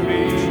to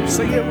be.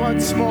 Sing it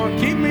once more.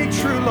 Keep me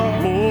true,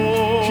 Lord.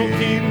 Oh,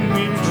 keep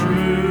me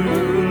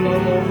true,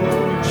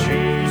 Lord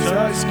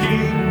Jesus,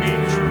 keep me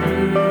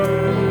true.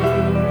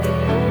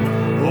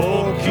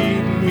 Oh,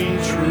 keep me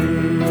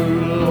true,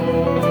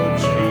 Lord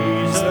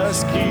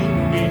Jesus, keep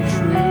me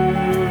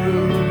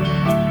true.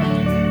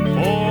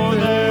 For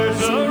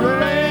there's a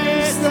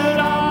race that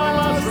I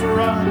must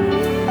run.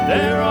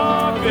 There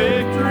are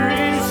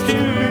victories to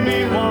be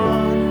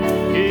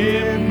won.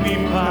 Give me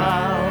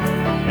power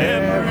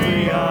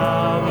every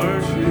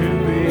hour to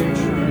be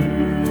true.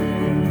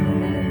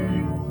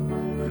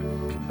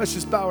 Let's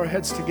just bow our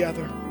heads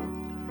together.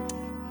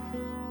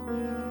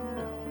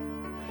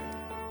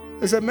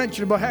 As I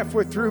mentioned about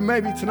halfway through,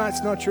 maybe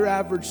tonight's not your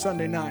average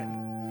Sunday night.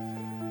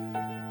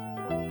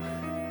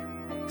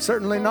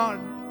 Certainly not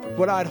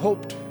what I'd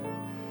hoped,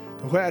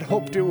 the way I'd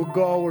hoped it would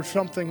go or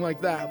something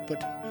like that.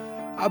 But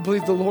I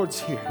believe the Lord's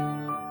here.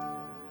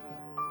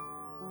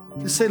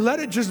 To say, let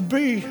it just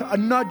be a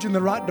nudge in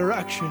the right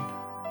direction.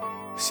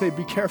 Say,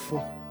 be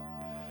careful.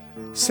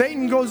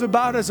 Satan goes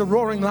about as a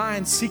roaring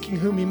lion seeking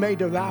whom he may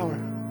devour.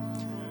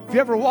 If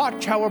you ever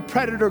watch how a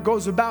predator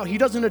goes about, he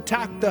doesn't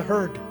attack the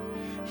herd.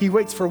 He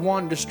waits for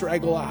one to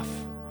straggle off.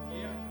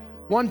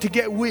 One to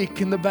get weak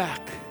in the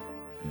back.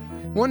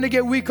 One to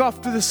get weak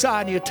off to the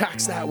side, and he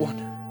attacks that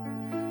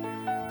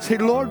one. Say,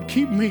 Lord,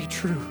 keep me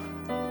true.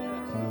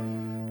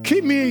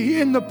 Keep me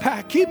in the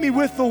pack. Keep me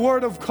with the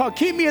Word of God.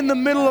 Keep me in the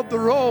middle of the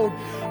road.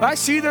 I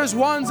see there's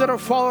ones that are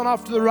falling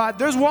off to the right.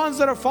 There's ones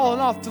that are falling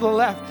off to the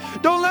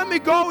left. Don't let me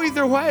go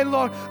either way,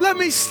 Lord. Let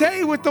me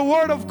stay with the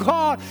Word of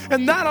God.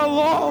 And that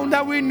alone,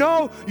 that we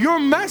know your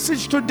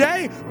message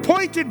today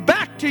pointed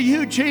back to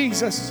you,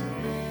 Jesus.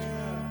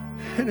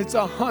 And it's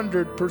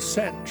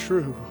 100%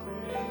 true.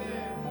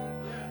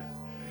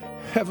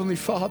 Heavenly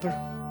Father,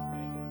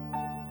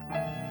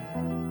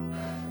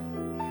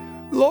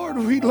 Lord,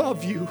 we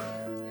love you.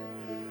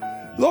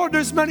 Lord,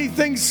 there's many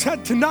things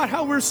said tonight,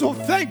 how we're so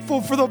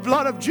thankful for the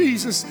blood of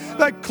Jesus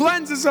that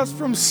cleanses us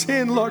from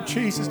sin, Lord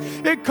Jesus.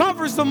 It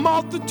covers the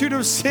multitude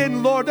of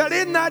sin, Lord, that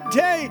in that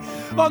day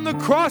on the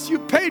cross you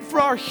paid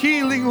for our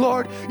healing,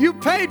 Lord. You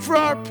paid for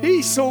our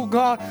peace, oh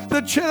God.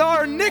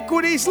 Our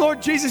iniquities,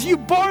 Lord Jesus, you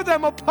bore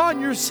them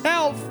upon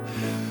yourself.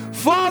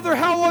 Father,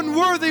 how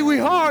unworthy we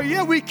are.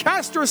 Yeah, we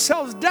cast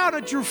ourselves down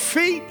at your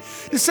feet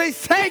to say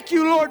thank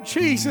you, Lord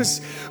Jesus.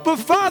 But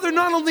Father,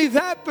 not only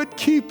that, but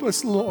keep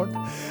us, Lord.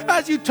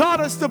 As you taught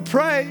us to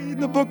pray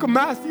in the book of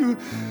Matthew,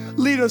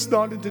 lead us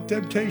not into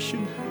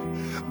temptation,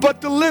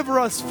 but deliver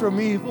us from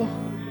evil.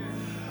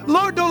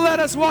 Lord, don't let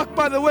us walk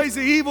by the ways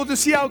of evil to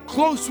see how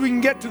close we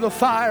can get to the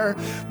fire.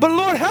 But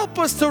Lord, help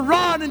us to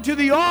run into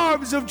the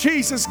arms of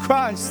Jesus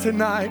Christ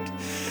tonight.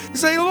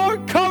 Say,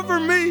 Lord, cover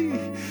me.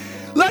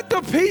 Let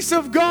the peace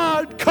of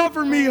God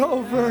cover me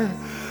over.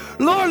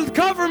 Lord,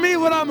 cover me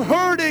when I'm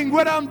hurting,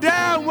 when I'm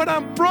down, when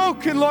I'm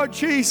broken, Lord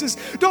Jesus.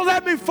 Don't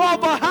let me fall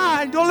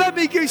behind. Don't let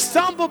me get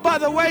stumbled by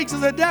the ways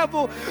of the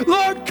devil.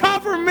 Lord,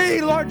 cover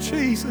me, Lord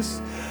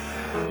Jesus.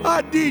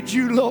 I need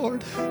you,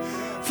 Lord.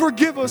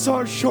 Forgive us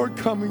our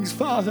shortcomings,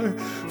 Father.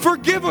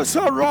 Forgive us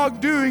our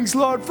wrongdoings,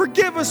 Lord.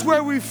 Forgive us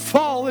where we've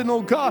fallen,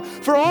 oh God.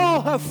 For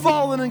all have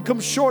fallen and come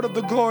short of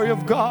the glory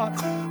of God.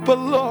 But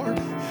Lord,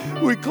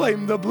 we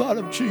claim the blood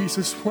of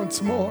Jesus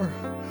once more.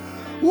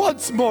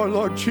 Once more,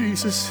 Lord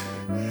Jesus.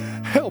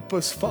 Help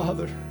us,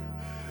 Father.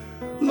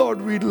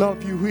 Lord, we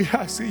love you. We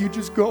ask that you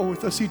just go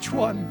with us, each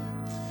one.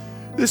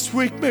 This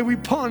week, may we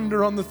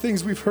ponder on the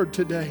things we've heard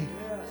today.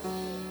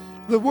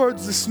 The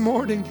words this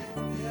morning.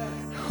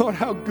 Lord,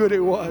 how good it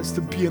was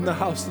to be in the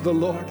house of the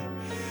Lord.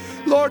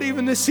 Lord,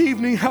 even this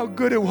evening, how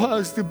good it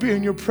was to be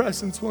in your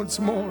presence once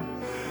more.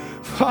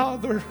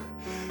 Father,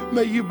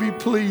 may you be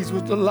pleased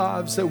with the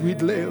lives that we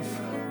live.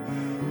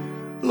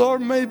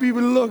 Lord, may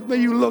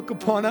you look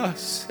upon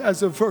us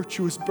as a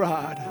virtuous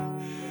bride.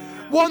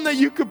 One that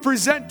you could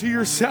present to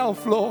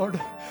yourself, Lord.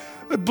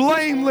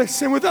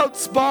 Blameless and without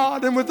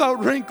spot and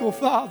without wrinkle,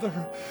 Father.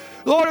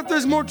 Lord, if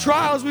there's more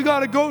trials we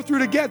got to go through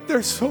to get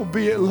there, so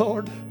be it,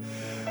 Lord.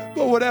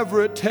 But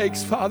whatever it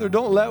takes, Father,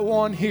 don't let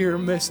one here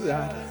miss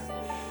that.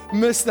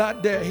 Miss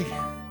that day.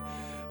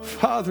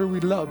 Father, we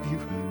love you.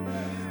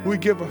 We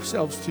give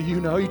ourselves to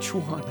you now, each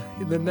one,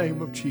 in the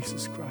name of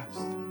Jesus Christ.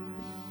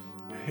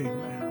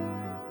 Amen.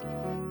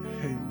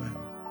 Amen.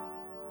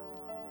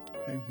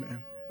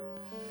 Amen.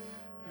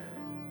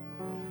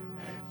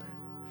 Amen.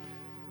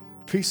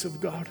 Peace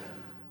of God,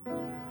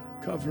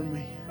 cover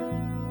me.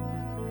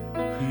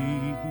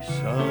 Peace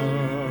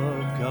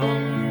of God,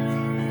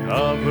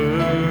 cover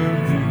me.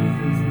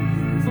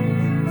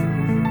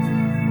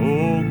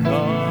 Oh,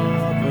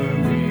 God.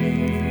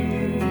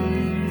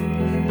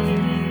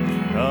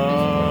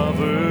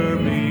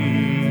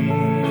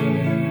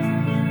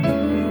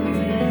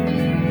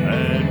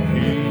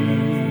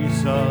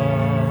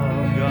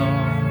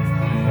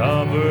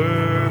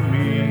 cover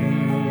me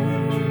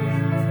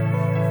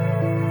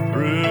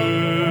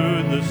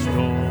through the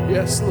storm.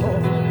 Yes,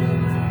 Lord.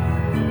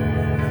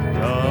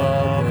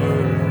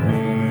 Cover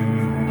me,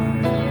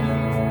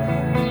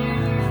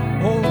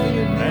 Only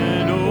in you.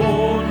 and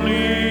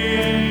only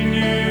in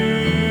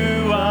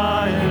you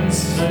I am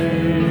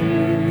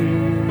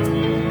saved,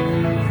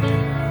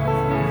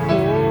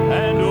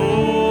 and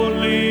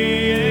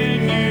only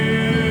in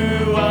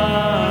you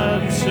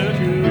I'm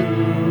secure,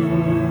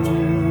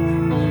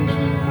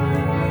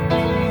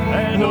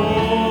 and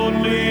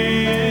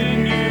only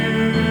in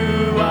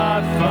you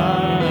I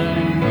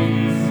find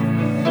peace.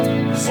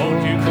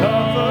 Won't you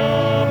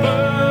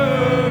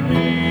cover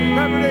me?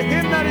 Remember, to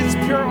him that is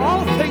pure,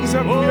 all things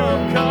are Oh, pure.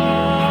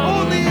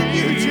 cover Only in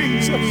you,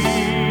 Jesus.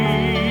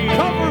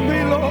 Cover me,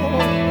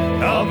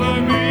 Lord. Cover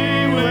me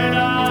when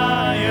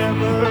I am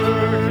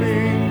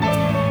hurting.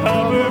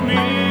 Cover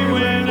me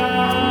when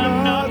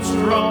I'm not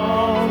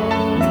strong.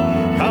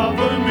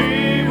 Cover me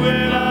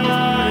when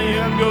I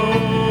am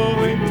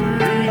going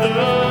through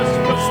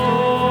the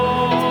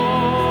storm.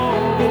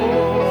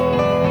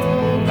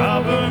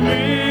 Cover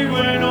me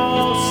when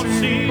all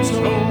seems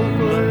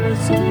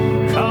hopeless.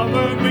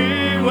 Cover me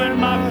when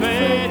my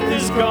faith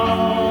is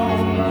gone.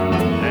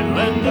 And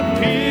let the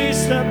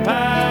peace that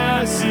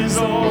passes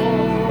all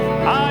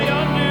I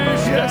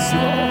understand. Yes,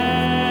 Lord.